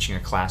 and teaching a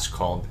class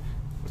called,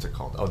 what's it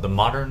called? Oh, The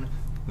Modern,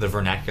 the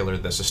Vernacular,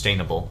 the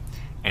Sustainable.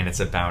 And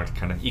it's about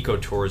kind of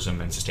ecotourism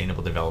and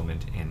sustainable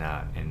development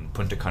in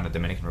Punta Cana,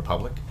 Dominican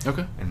Republic.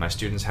 Okay. And my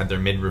students had their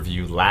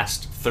mid-review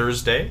last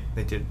Thursday.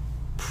 They did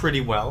pretty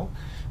well.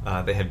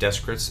 They have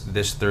desk crits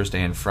this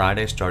Thursday and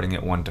Friday, starting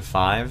at 1 to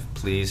 5.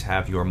 Please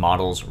have your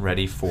models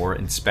ready for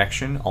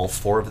inspection. All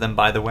 4 of them,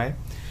 by the way.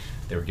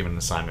 They were given an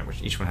assignment,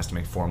 which each one has to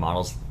make 4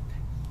 models.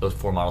 those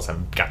 4 models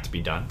have got to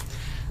be done.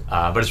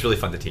 But it's really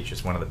fun to teach.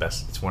 It's one of the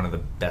best. It's one of the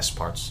best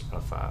parts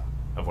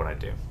of what I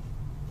do.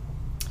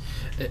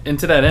 And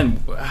to that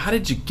end, how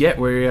did you get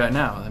where you're at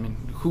now? I mean,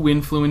 who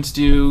influenced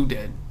you?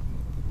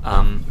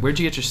 Where'd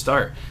you get your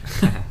start?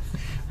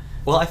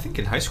 Well, I think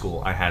in high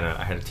school I had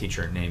a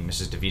teacher named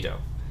Mrs. DeVito,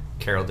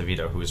 Carol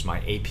DeVito, who was my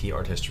AP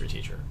art history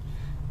teacher,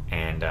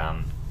 and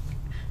I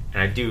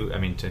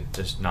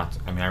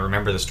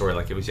remember the story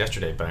like it was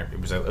yesterday, but it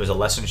was a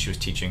lesson she was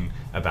teaching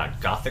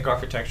about Gothic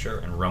architecture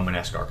and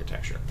Romanesque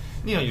architecture.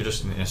 You know, you're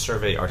just in a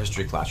survey art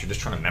history class, you're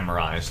just trying to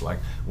memorize, like,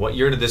 what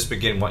year did this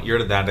begin, what year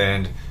did that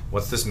end,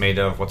 what's this made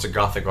of, what's a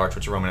Gothic arch,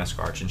 what's a Romanesque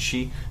arch, and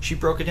she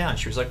broke it down.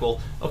 She was like,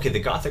 well, okay, the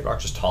Gothic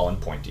arch is tall and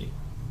pointy,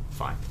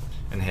 fine,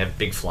 and they have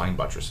big flying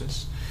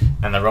buttresses,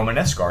 and the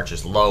Romanesque arch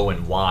is low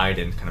and wide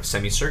and kind of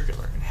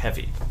semicircular and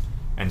heavy.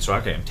 And so,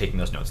 okay, I'm taking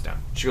those notes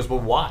down. She goes, well,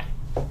 why?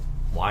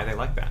 Why are they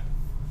like that?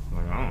 I'm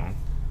like, I don't know.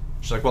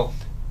 She's like, well,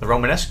 the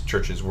Romanesque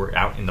churches were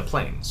out in the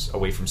plains,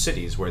 away from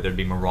cities, where there'd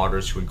be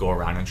marauders who would go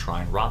around and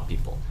try and rob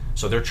people.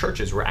 So their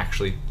churches were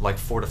actually like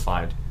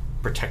fortified,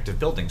 protective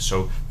buildings.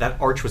 So that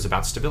arch was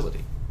about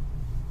stability.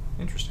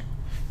 Interesting.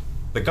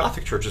 The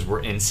Gothic churches were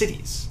in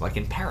cities, like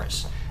in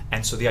Paris.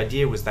 And so the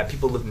idea was that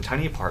people lived in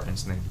tiny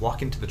apartments and they'd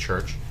walk into the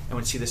church and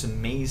would see this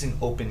amazing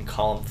open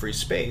column-free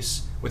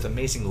space with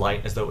amazing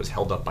light as though it was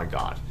held up by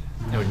God.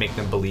 And it would make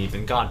them believe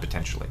in God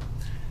potentially.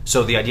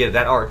 So the idea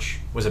that arch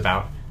was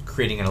about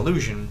creating an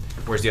illusion,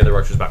 whereas the other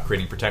arch was about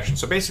creating protection.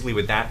 So basically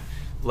with that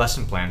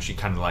lesson plan, she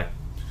kind of like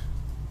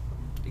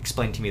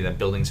explained to me that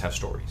buildings have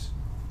stories.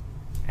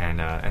 And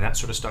that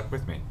sort of stuck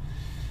with me.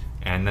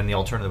 And then the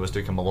alternative was to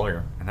become a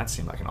lawyer, and that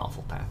seemed like an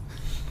awful path.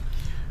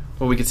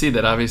 Well, we can see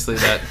that obviously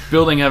that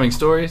building having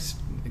stories,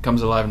 it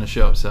comes alive in the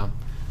show. So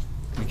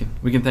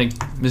we can thank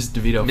Mrs.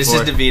 DeVito.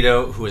 Mrs.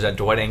 DeVito, who is at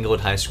Dwight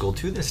Englewood High School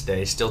to this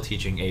day, still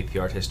teaching AP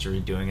Art History,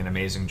 doing an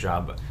amazing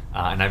job.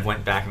 And I've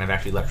went back and I've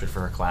actually lectured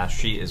for her class.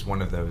 She is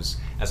one of those,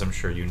 as I'm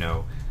sure you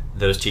know,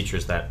 those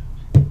teachers that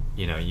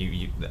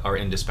you are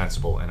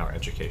indispensable in our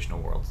educational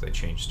world. They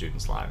change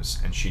students' lives,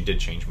 and she did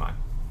change mine.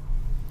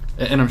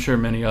 And I'm sure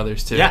many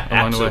others too. Yeah,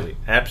 along absolutely, the way.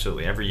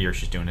 absolutely. Every year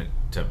she's doing it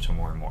to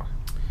more and more.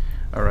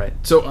 All right.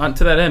 So on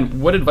to that end,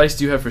 what advice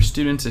do you have for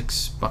students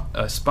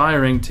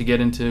aspiring to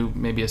get into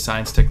maybe a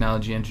science,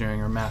 technology,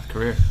 engineering, or math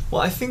career?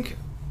 Well, I think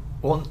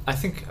all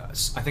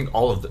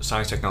of the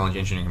science, technology,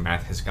 engineering, and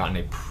math has gotten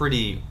a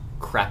pretty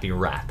crappy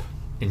rap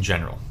in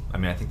general. I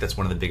mean, I think that's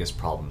one of the biggest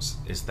problems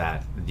is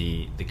that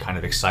the kind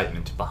of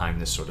excitement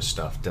behind this sort of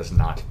stuff does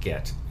not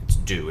get its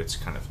due. It's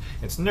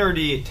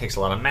nerdy, it takes a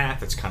lot of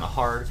math, it's kind of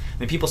hard. I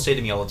mean, people say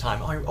to me all the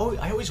time, oh,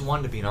 I always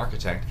wanted to be an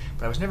architect,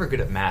 but I was never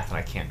good at math and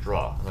I can't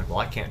draw. I'm like, well,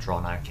 I can't draw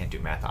and I can't do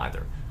math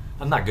either.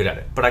 I'm not good at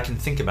it, but I can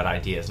think about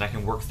ideas and I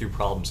can work through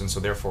problems, and so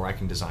therefore I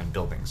can design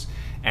buildings.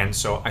 And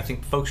so I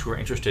think folks who are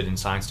interested in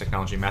science,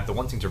 technology, and math, the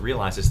one thing to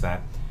realize is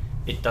that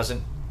it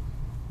doesn't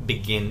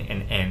begin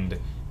and end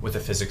with a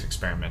physics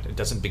experiment. It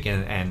doesn't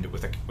begin and end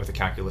with a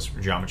calculus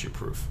or geometry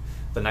proof.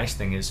 The nice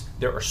thing is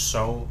there are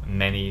so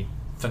many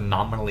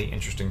phenomenally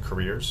interesting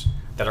careers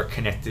that are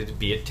connected,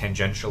 be it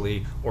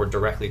tangentially or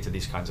directly, to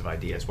these kinds of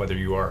ideas. Whether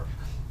you are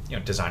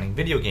designing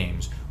video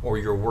games, or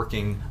you're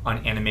working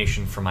on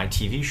animation for my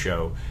TV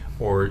show,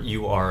 or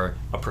you are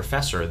a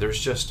professor, there's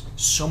just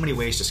so many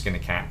ways to skin a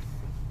cat.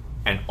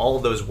 And all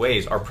of those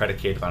ways are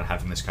predicated on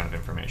having this kind of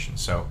information.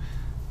 So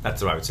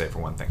that's what I would say for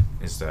one thing,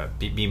 is to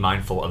be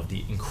mindful of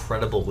the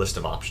incredible list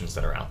of options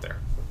that are out there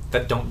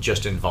that don't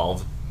just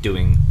involve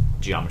doing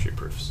geometry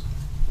proofs.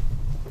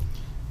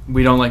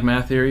 We don't like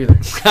math here either.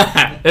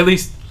 At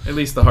least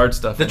the hard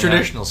stuff. The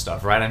traditional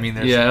stuff, right? I mean,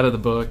 there's... Yeah, out of the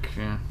book.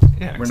 Yeah,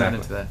 exactly. We're not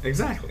into that.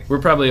 Exactly. We're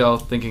probably all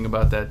thinking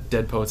about that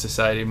Dead Poet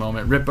Society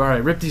moment.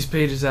 Rip these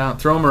pages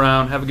out, throw them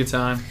around, have a good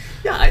time.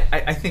 Yeah,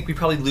 I think we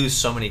probably lose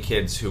so many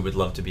kids who would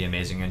love to be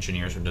amazing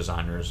engineers or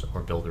designers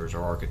or builders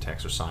or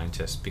architects or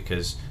scientists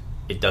because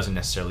it doesn't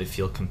necessarily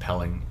feel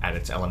compelling at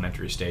its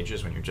elementary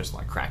stages when you're just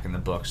like cracking the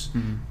books.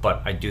 Mm-hmm.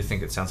 But I do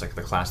think it sounds like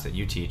the class that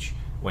you teach,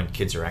 when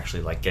kids are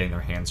actually like getting their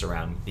hands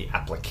around the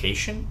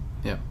application,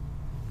 yeah,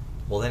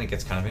 well then it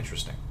gets kind of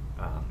interesting.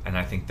 And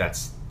I think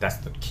that's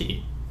the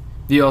key.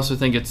 Do you also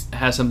think it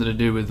has something to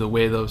do with the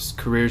way those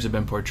careers have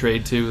been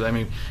portrayed too? I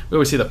mean, we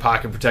always see the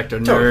pocket protector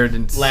nerd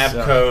and lab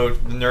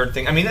coat, the nerd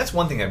thing. I mean, that's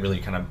one thing that really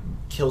kind of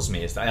kills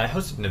me. Is that I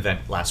hosted an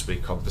event last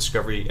week called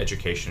Discovery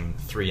Education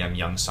 3M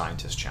Young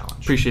Scientist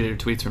Challenge. Appreciated your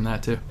tweets from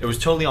that too. It was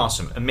totally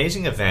awesome.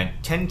 Amazing event.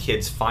 10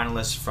 kids,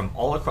 finalists from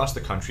all across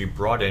the country,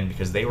 brought in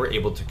because they were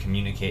able to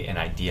communicate an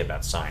idea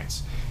about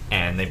science.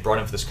 And they brought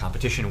in for this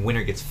competition.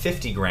 Winner gets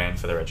 $50,000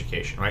 for their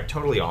education, right?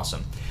 Totally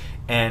awesome.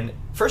 And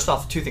first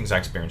off, two things I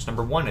experienced.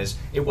 Number one is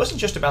it wasn't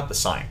just about the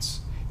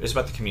science. It was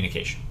about the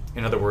communication.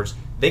 In other words,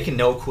 they can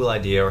know a cool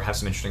idea or have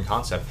some interesting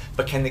concept,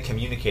 but can they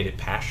communicate it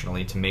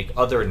passionately to make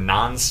other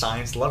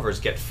non-science lovers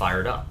get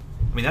fired up?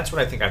 I mean, that's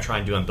what I think I try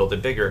and do and Build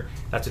It Bigger.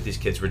 That's what these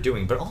kids were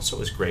doing. But also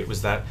what was great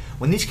was that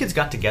when these kids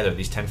got together,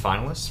 these 10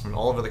 finalists from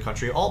all over the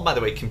country, all, by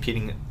the way,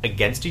 competing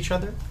against each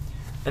other,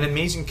 an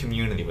amazing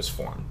community was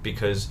formed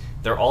because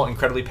they're all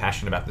incredibly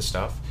passionate about this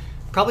stuff.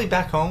 Probably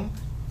back home,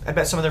 I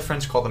bet some of their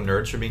friends call them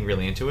nerds for being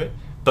really into it.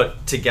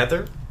 But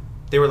together,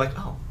 they were like,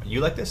 oh, you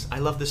like this? I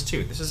love this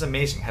too. This is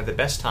amazing. Had the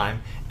best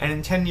time. And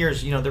in 10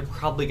 years, they're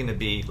probably going to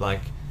be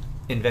like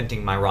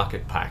inventing my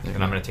rocket pack that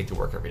I'm going to take to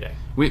work every day.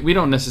 We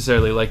don't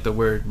necessarily like the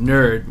word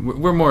nerd.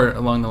 We're more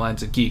along the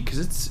lines of geek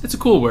because it's a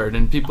cool word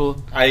and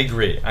people... I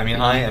agree. I mean,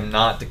 I am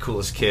not the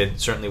coolest kid.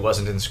 Certainly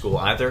wasn't in school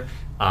either.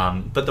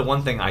 But the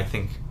one thing I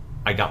think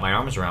I got my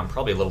arms around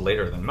probably a little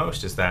later than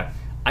most is that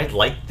I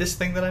like this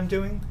thing that I'm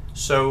doing.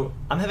 So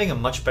I'm having a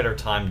much better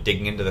time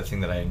digging into the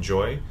thing that I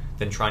enjoy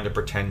than trying to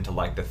pretend to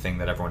like the thing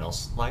that everyone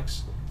else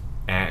likes.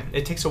 And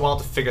it takes a while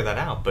to figure that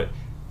out, but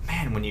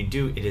man, when you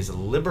do, it is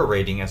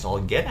liberating as all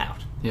get out.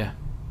 Yeah.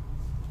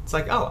 It's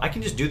like, oh, I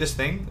can just do this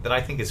thing that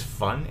I think is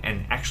fun,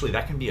 and actually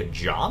that can be a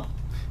job?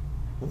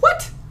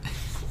 What?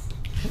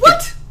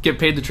 What? Get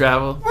paid to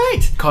travel.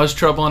 Right. Cause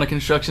trouble on a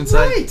construction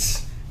site.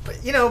 Right.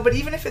 But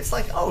even if it's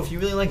like, oh, if you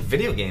really like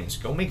video games,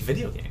 go make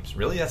video games.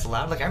 Really? That's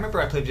allowed? Like, I remember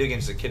I played video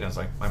games as a kid, and I was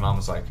like, my mom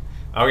was like,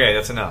 okay,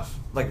 that's enough.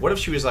 Like, what if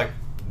she was like,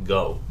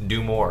 go,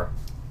 do more.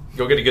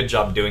 Go get a good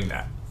job doing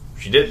that.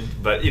 She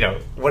didn't, but,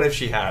 what if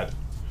she had?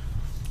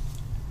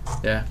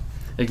 Yeah,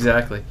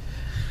 exactly.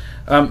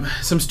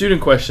 Some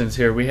student questions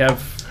here. We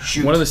have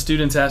one of the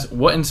students asked,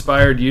 "What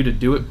inspired you to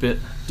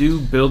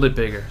build it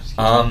bigger?"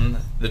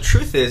 The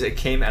truth is, it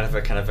came out of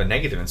a kind of a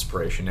negative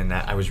inspiration in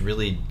that I was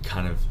really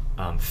kind of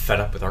fed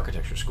up with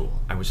architecture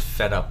school. I was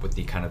fed up with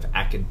the kind of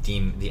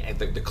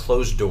the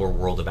closed door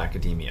world of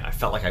academia. I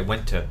felt like I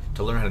went to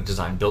learn how to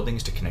design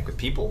buildings to connect with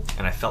people,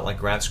 and I felt like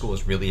grad school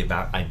was really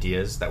about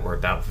ideas that were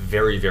about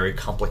very, very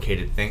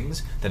complicated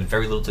things that had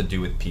very little to do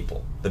with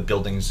people.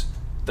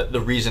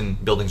 The reason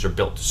buildings are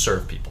built to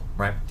serve people,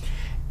 right?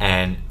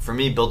 And for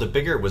me, Build It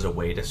Bigger was a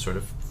way to sort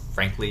of,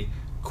 frankly,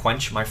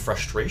 quench my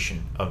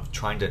frustration of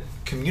trying to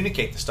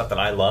communicate the stuff that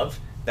I love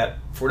that,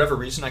 for whatever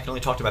reason, I can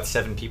only talk to about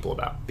 7 people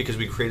about because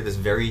we created this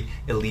very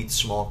elite,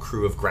 small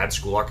crew of grad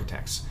school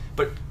architects.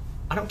 But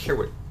I don't care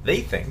what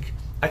they think.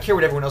 I care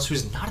what everyone else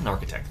who's not an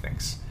architect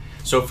thinks.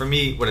 So for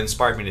me, what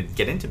inspired me to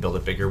get into Build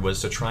It Bigger was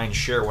to try and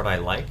share what I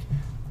like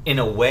in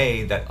a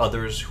way that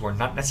others who are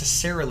not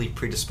necessarily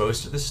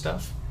predisposed to this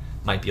stuff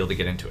might be able to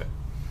get into it.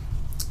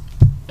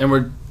 And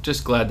we're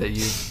just glad that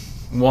you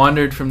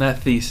wandered from that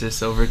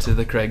thesis over to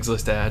the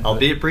Craigslist ad.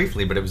 Albeit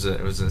briefly, but it was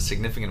a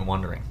significant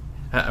wandering.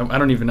 I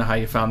don't even know how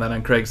you found that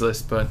on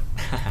Craigslist, but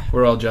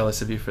we're all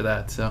jealous of you for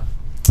that. So,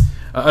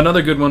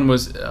 another good one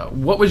was,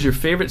 what was your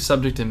favorite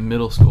subject in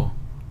middle school?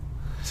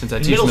 Since I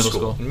teach middle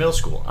school. In middle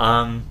school,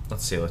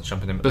 let's see. Let's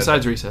jump into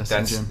besides recess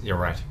and gym. You're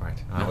right.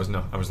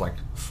 No. I was like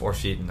 4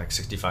 feet and like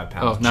 65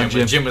 pounds. Oh, not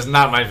gym. Gym was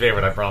not my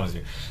favorite. I promise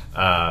you.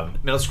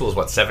 Middle school is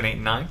what, 7, 8,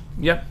 and 9?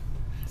 Yep.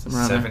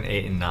 7,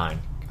 8, and 9.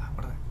 God,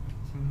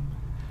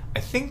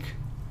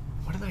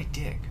 what did I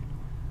dig?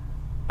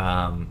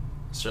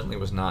 Certainly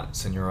was not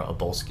Senora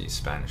Obolsky's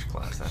Spanish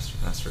class.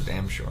 That's for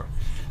damn sure.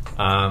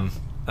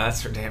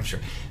 That's for damn sure.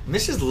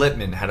 Mrs.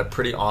 Lippman had a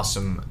pretty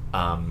awesome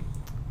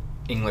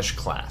English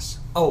class.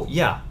 Oh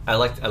yeah, I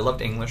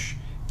loved English,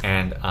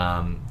 and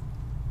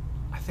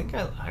I think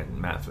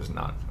math was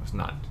not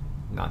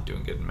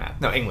doing good in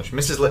math. No, English.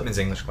 Mrs. Lippman's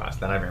English class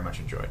that I very much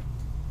enjoyed.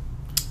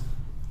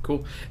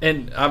 Cool.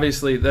 And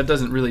obviously that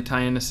doesn't really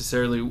tie in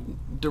necessarily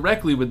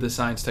directly with the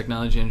science,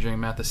 technology, engineering,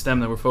 math, the STEM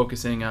that we're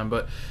focusing on,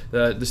 but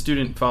the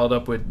student followed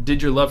up with,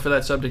 did your love for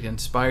that subject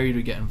inspire you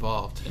to get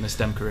involved in a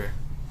STEM career?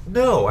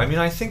 No, I mean,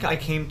 I think I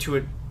came to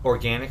it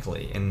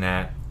organically in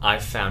that I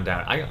found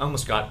out, I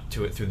almost got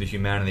to it through the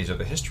humanities or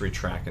the history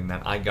track, in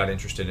that I got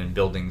interested in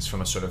buildings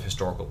from a sort of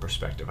historical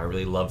perspective. I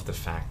really loved the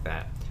fact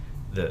that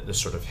the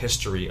sort of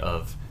history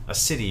of a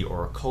city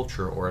or a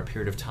culture or a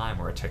period of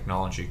time or a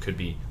technology could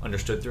be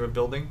understood through a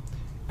building.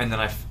 And then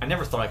I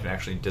never thought I could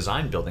actually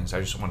design buildings. I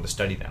just wanted to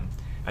study them.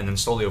 And then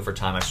slowly over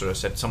time,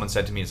 someone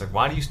said to me, it's like,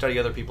 why do you study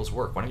other people's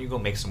work? Why don't you go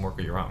make some work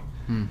of your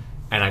own?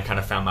 And I kind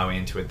of found my way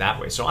into it that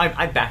way. So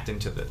I backed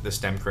into the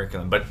STEM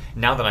curriculum. But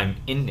now that I'm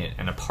in it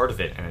and a part of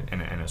it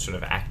and a sort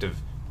of active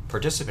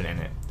participant in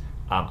it,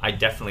 I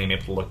definitely am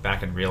able to look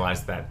back and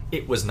realize that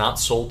it was not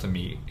sold to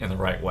me in the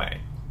right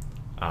way.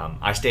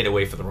 I stayed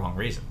away for the wrong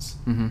reasons.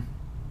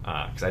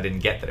 Because I didn't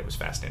get that it was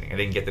fascinating. I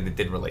didn't get that it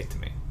did relate to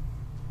me.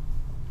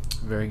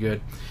 Very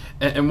good.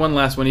 And one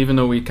last one, even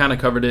though we kind of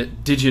covered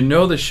it, did you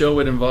know the show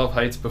would involve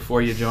heights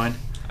before you joined?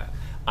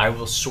 I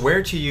will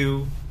swear to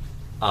you,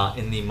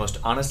 in the most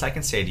honest I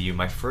can say to you,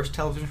 my first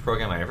television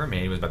program I ever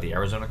made was about the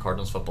Arizona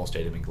Cardinals football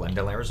stadium in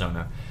Glendale,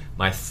 Arizona.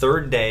 My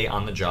third day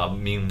on the job,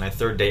 meaning my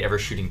third day ever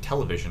shooting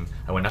television,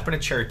 I went up in a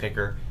cherry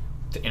picker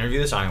to interview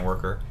this iron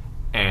worker,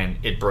 and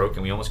it broke,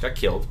 and we almost got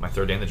killed. My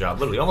third day on the job,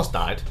 literally almost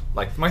died.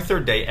 Like, my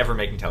third day ever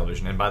making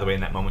television. And by the way,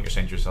 in that moment, you're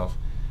saying to yourself,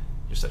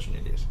 you're such an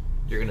idiot.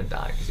 You're going to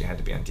die because you had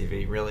to be on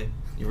TV. Really?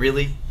 You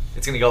really?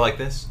 It's going to go like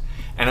this?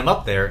 And I'm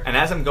up there, and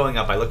as I'm going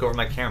up, I look over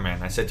my cameraman,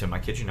 and I said to him, I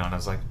kid you not, and I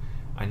was like,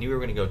 I knew we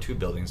were going to go 2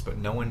 buildings, but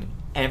no one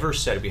ever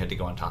said we had to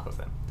go on top of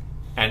them.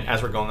 And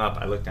as we're going up,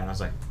 I looked down, and I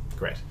was like,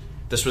 great.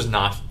 This was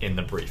not in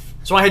the brief.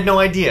 So I had no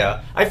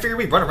idea. I figured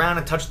we'd run around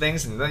and touch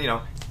things, and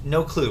then,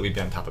 no clue we'd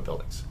be on top of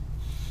buildings.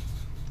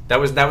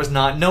 That was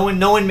not. No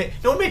one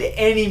made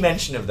any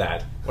mention of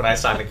that when I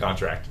signed the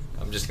contract.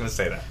 I'm just gonna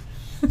say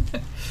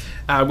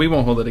that. We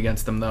won't hold it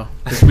against them though,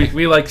 because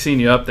we like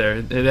seeing you up there.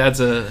 It adds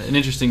an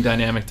interesting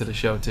dynamic to the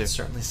show too. It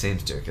certainly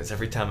seems to, because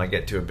every time I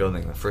get to a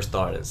building, the first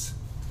thought is,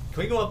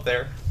 "Can we go up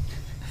there?"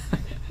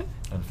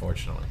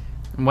 Unfortunately.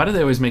 And why do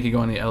they always make you go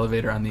on the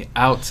elevator on the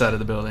outside of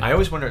the building? I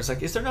always wonder. It's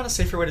like, is there not a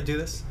safer way to do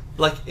this?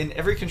 Like in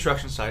every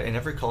construction site, in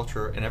every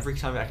culture, in every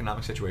kind of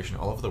economic situation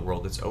all over the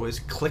world, it's always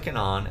clicking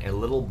on a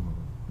little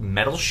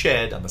metal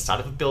shed on the side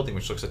of a building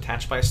which looks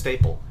attached by a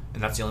staple,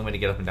 and that's the only way to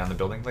get up and down the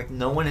building. Like,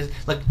 no one is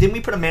like, didn't we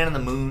put a man on the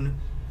moon?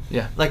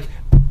 Yeah. Like,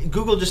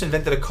 Google just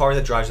invented a car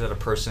that drives without a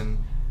person.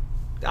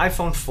 The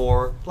iPhone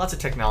 4, lots of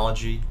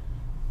technology.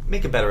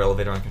 Make a better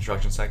elevator on a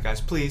construction site,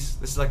 guys, please.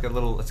 This is like a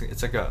little.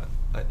 It's like a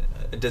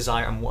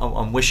desire.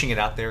 I'm wishing it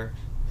out there.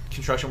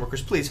 Construction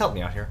workers, please help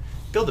me out here.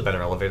 Build a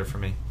better elevator for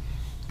me.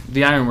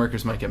 The iron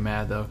workers might get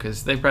mad though,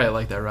 because they probably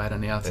like that ride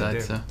on the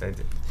outside. They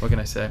do. What can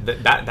I say?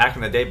 Back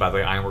in the day, by the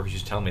way, iron workers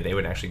used to tell me they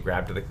would actually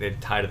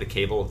they'd tie to the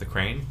cable of the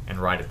crane and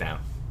ride it down.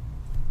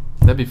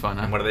 That'd be fun,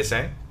 huh? And what do they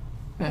say?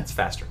 Yeah. It's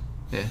faster.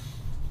 Yeah.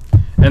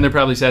 And they're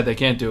probably sad they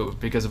can't do it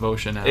because of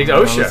OSHA now.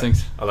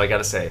 OSHA. Oh, I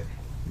gotta say,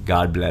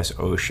 God bless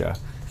OSHA.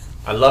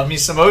 I love me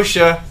some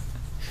OSHA.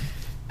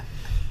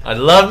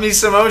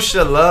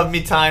 Love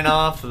me tying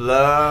off.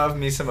 Love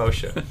me some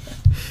OSHA.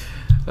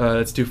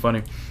 That's too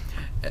funny.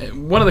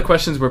 One of the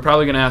questions we're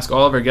probably going to ask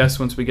all of our guests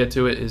once we get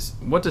to it is,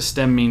 what does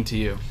STEM mean to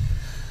you?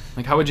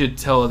 Like, how would you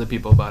tell other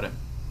people about it?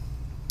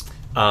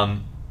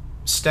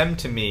 STEM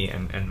to me,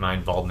 and my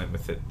involvement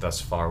with it thus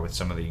far with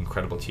some of the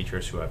incredible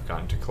teachers who I've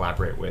gotten to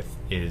collaborate with,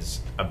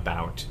 is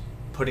about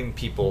putting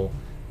people,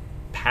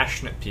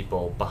 passionate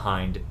people,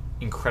 behind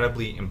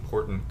incredibly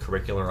important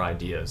curricular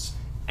ideas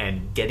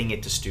and getting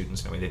it to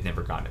students in a way they've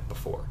never gotten it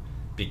before.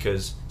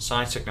 Because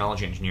science,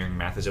 technology, engineering,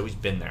 math has always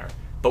been there.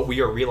 But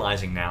we are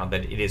realizing now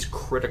that it is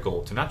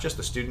critical to not just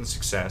the students'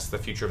 success, the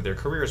future of their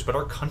careers, but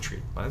our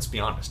country. Let's be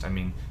honest. I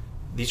mean,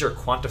 these are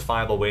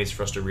quantifiable ways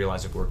for us to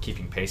realize if we're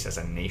keeping pace as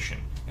a nation,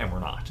 and we're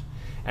not.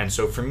 And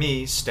so for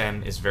me,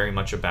 STEM is very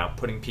much about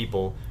putting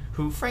people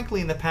who, frankly,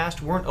 in the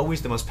past weren't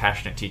always the most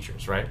passionate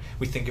teachers, right?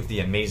 We think of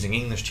the amazing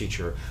English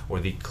teacher or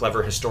the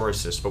clever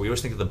historicist, but we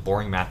always think of the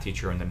boring math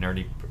teacher and the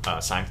nerdy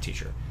science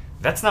teacher.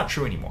 That's not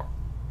true anymore.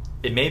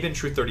 It may have been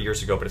true 30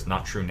 years ago, but it's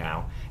not true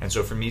now. And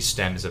so for me,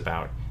 STEM is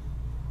about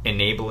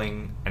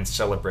enabling and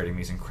celebrating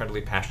these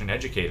incredibly passionate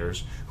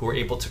educators who are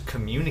able to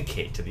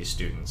communicate to these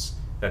students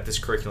that this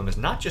curriculum is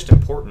not just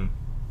important,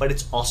 but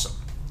it's awesome.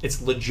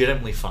 It's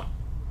legitimately fun.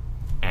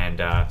 And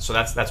so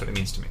that's what it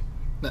means to me.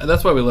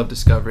 That's why we love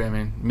Discovery. I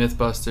mean,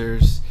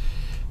 Mythbusters,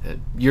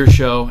 your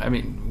show. I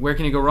mean, where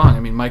can you go wrong? I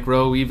mean, Mike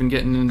Rowe even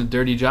getting into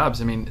dirty jobs.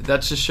 I mean,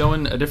 that's just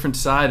showing a different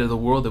side of the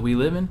world that we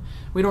live in.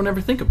 We don't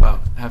ever think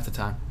about half the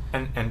time.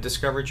 And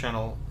Discovery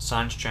Channel,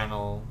 Science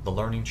Channel, The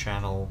Learning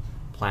Channel,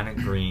 Planet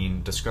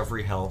Green,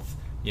 Discovery Health,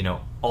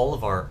 all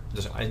of our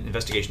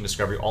Investigation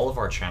Discovery, all of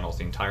our channels,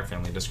 the entire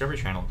family of Discovery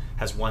Channel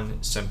has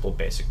one simple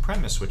basic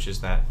premise, which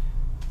is that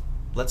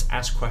let's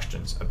ask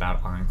questions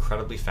about our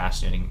incredibly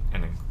fascinating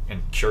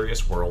and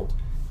curious world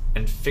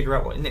and figure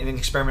out and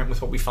experiment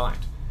with what we find.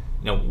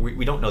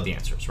 We don't know the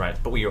answers, right?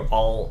 But we are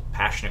all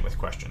passionate with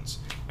questions,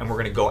 and we're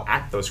going to go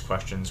at those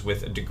questions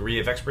with a degree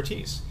of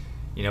expertise.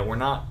 We're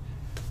not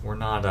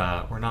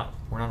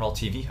all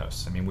TV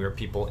hosts. I mean, we are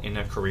people in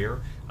a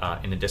career,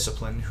 in a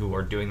discipline, who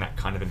are doing that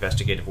kind of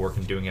investigative work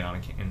and doing it on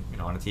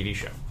a TV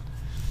show.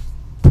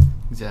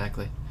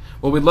 Exactly.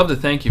 Well, we'd love to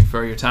thank you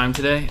for your time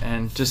today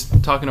and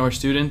just talking to our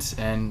students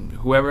and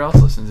whoever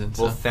else listens in.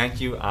 Well,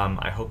 thank you.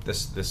 I hope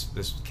this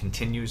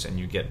continues and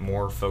you get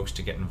more folks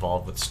to get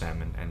involved with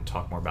STEM and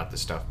talk more about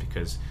this stuff,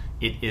 because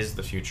it is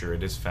the future.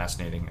 It is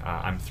fascinating.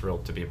 I'm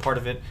thrilled to be a part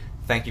of it.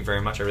 Thank you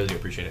very much. I really do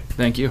appreciate it.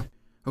 Thank you.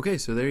 Okay,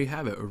 so there you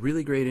have it. A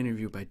really great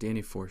interview by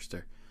Danny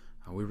Forster.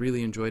 We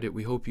really enjoyed it.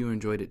 We hope you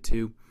enjoyed it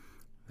too.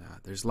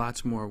 There's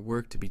lots more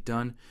work to be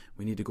done.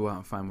 We need to go out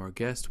and find more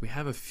guests. We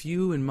have a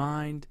few in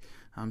mind.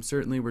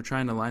 Certainly, we're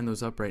trying to line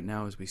those up right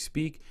now as we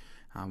speak.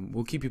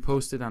 We'll keep you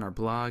posted on our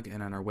blog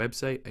and on our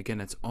website. Again,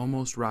 that's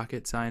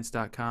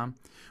almostrocketscience.com.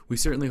 We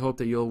certainly hope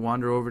that you'll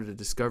wander over to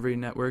Discovery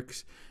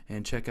Networks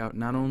and check out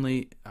not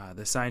only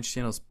the Science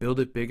Channel's Build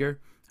It Bigger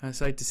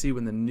site to see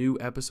when the new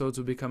episodes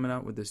will be coming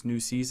out with this new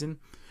season,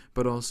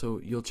 but also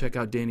you'll check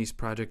out Danny's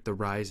project, The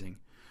Rising.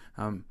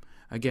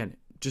 Again,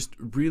 just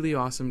really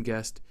awesome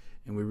guest,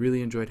 and we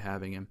really enjoyed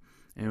having him.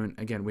 And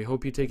again, we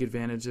hope you take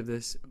advantage of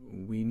this.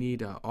 We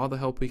need all the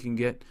help we can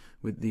get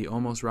with the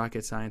Almost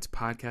Rocket Science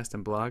podcast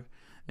and blog.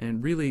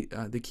 And really,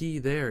 the key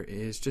there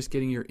is just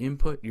getting your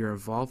input, your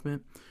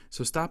involvement.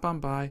 So stop on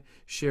by,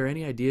 share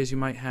any ideas you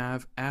might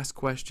have, ask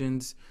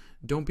questions.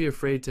 Don't be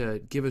afraid to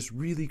give us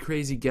really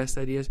crazy guest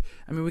ideas.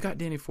 I mean, we got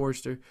Danny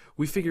Forster.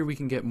 We figure we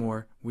can get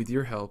more with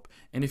your help.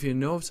 And if you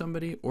know of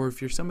somebody, or if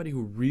you're somebody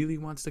who really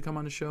wants to come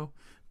on the show,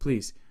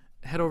 please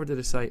head over to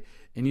the site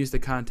and use the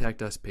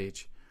Contact Us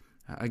page.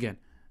 Again,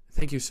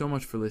 thank you so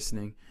much for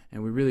listening,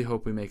 and we really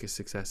hope we make a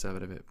success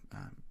out of it.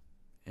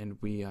 And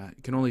we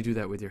can only do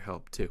that with your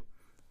help, too.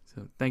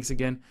 So thanks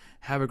again.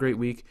 Have a great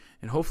week,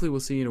 and hopefully we'll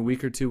see you in a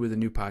week or two with a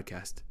new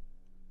podcast.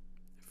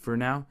 For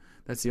now,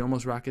 that's the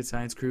Almost Rocket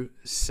Science crew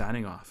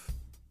signing off.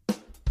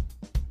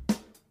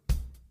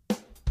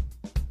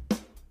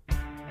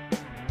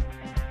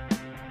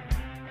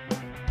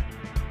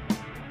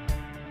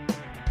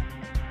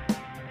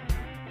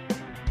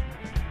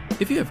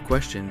 If you have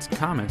questions,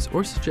 comments,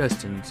 or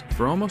suggestions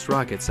for Almost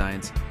Rocket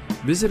Science,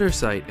 visit our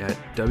site at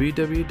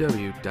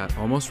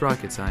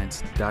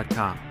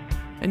www.almostrocketscience.com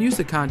and use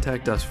the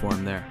Contact Us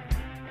form there.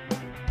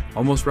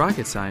 Almost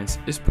Rocket Science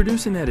is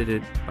produced and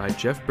edited by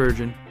Jeff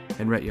Burgeon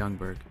and Rhett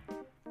Youngberg.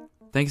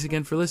 Thanks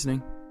again for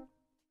listening.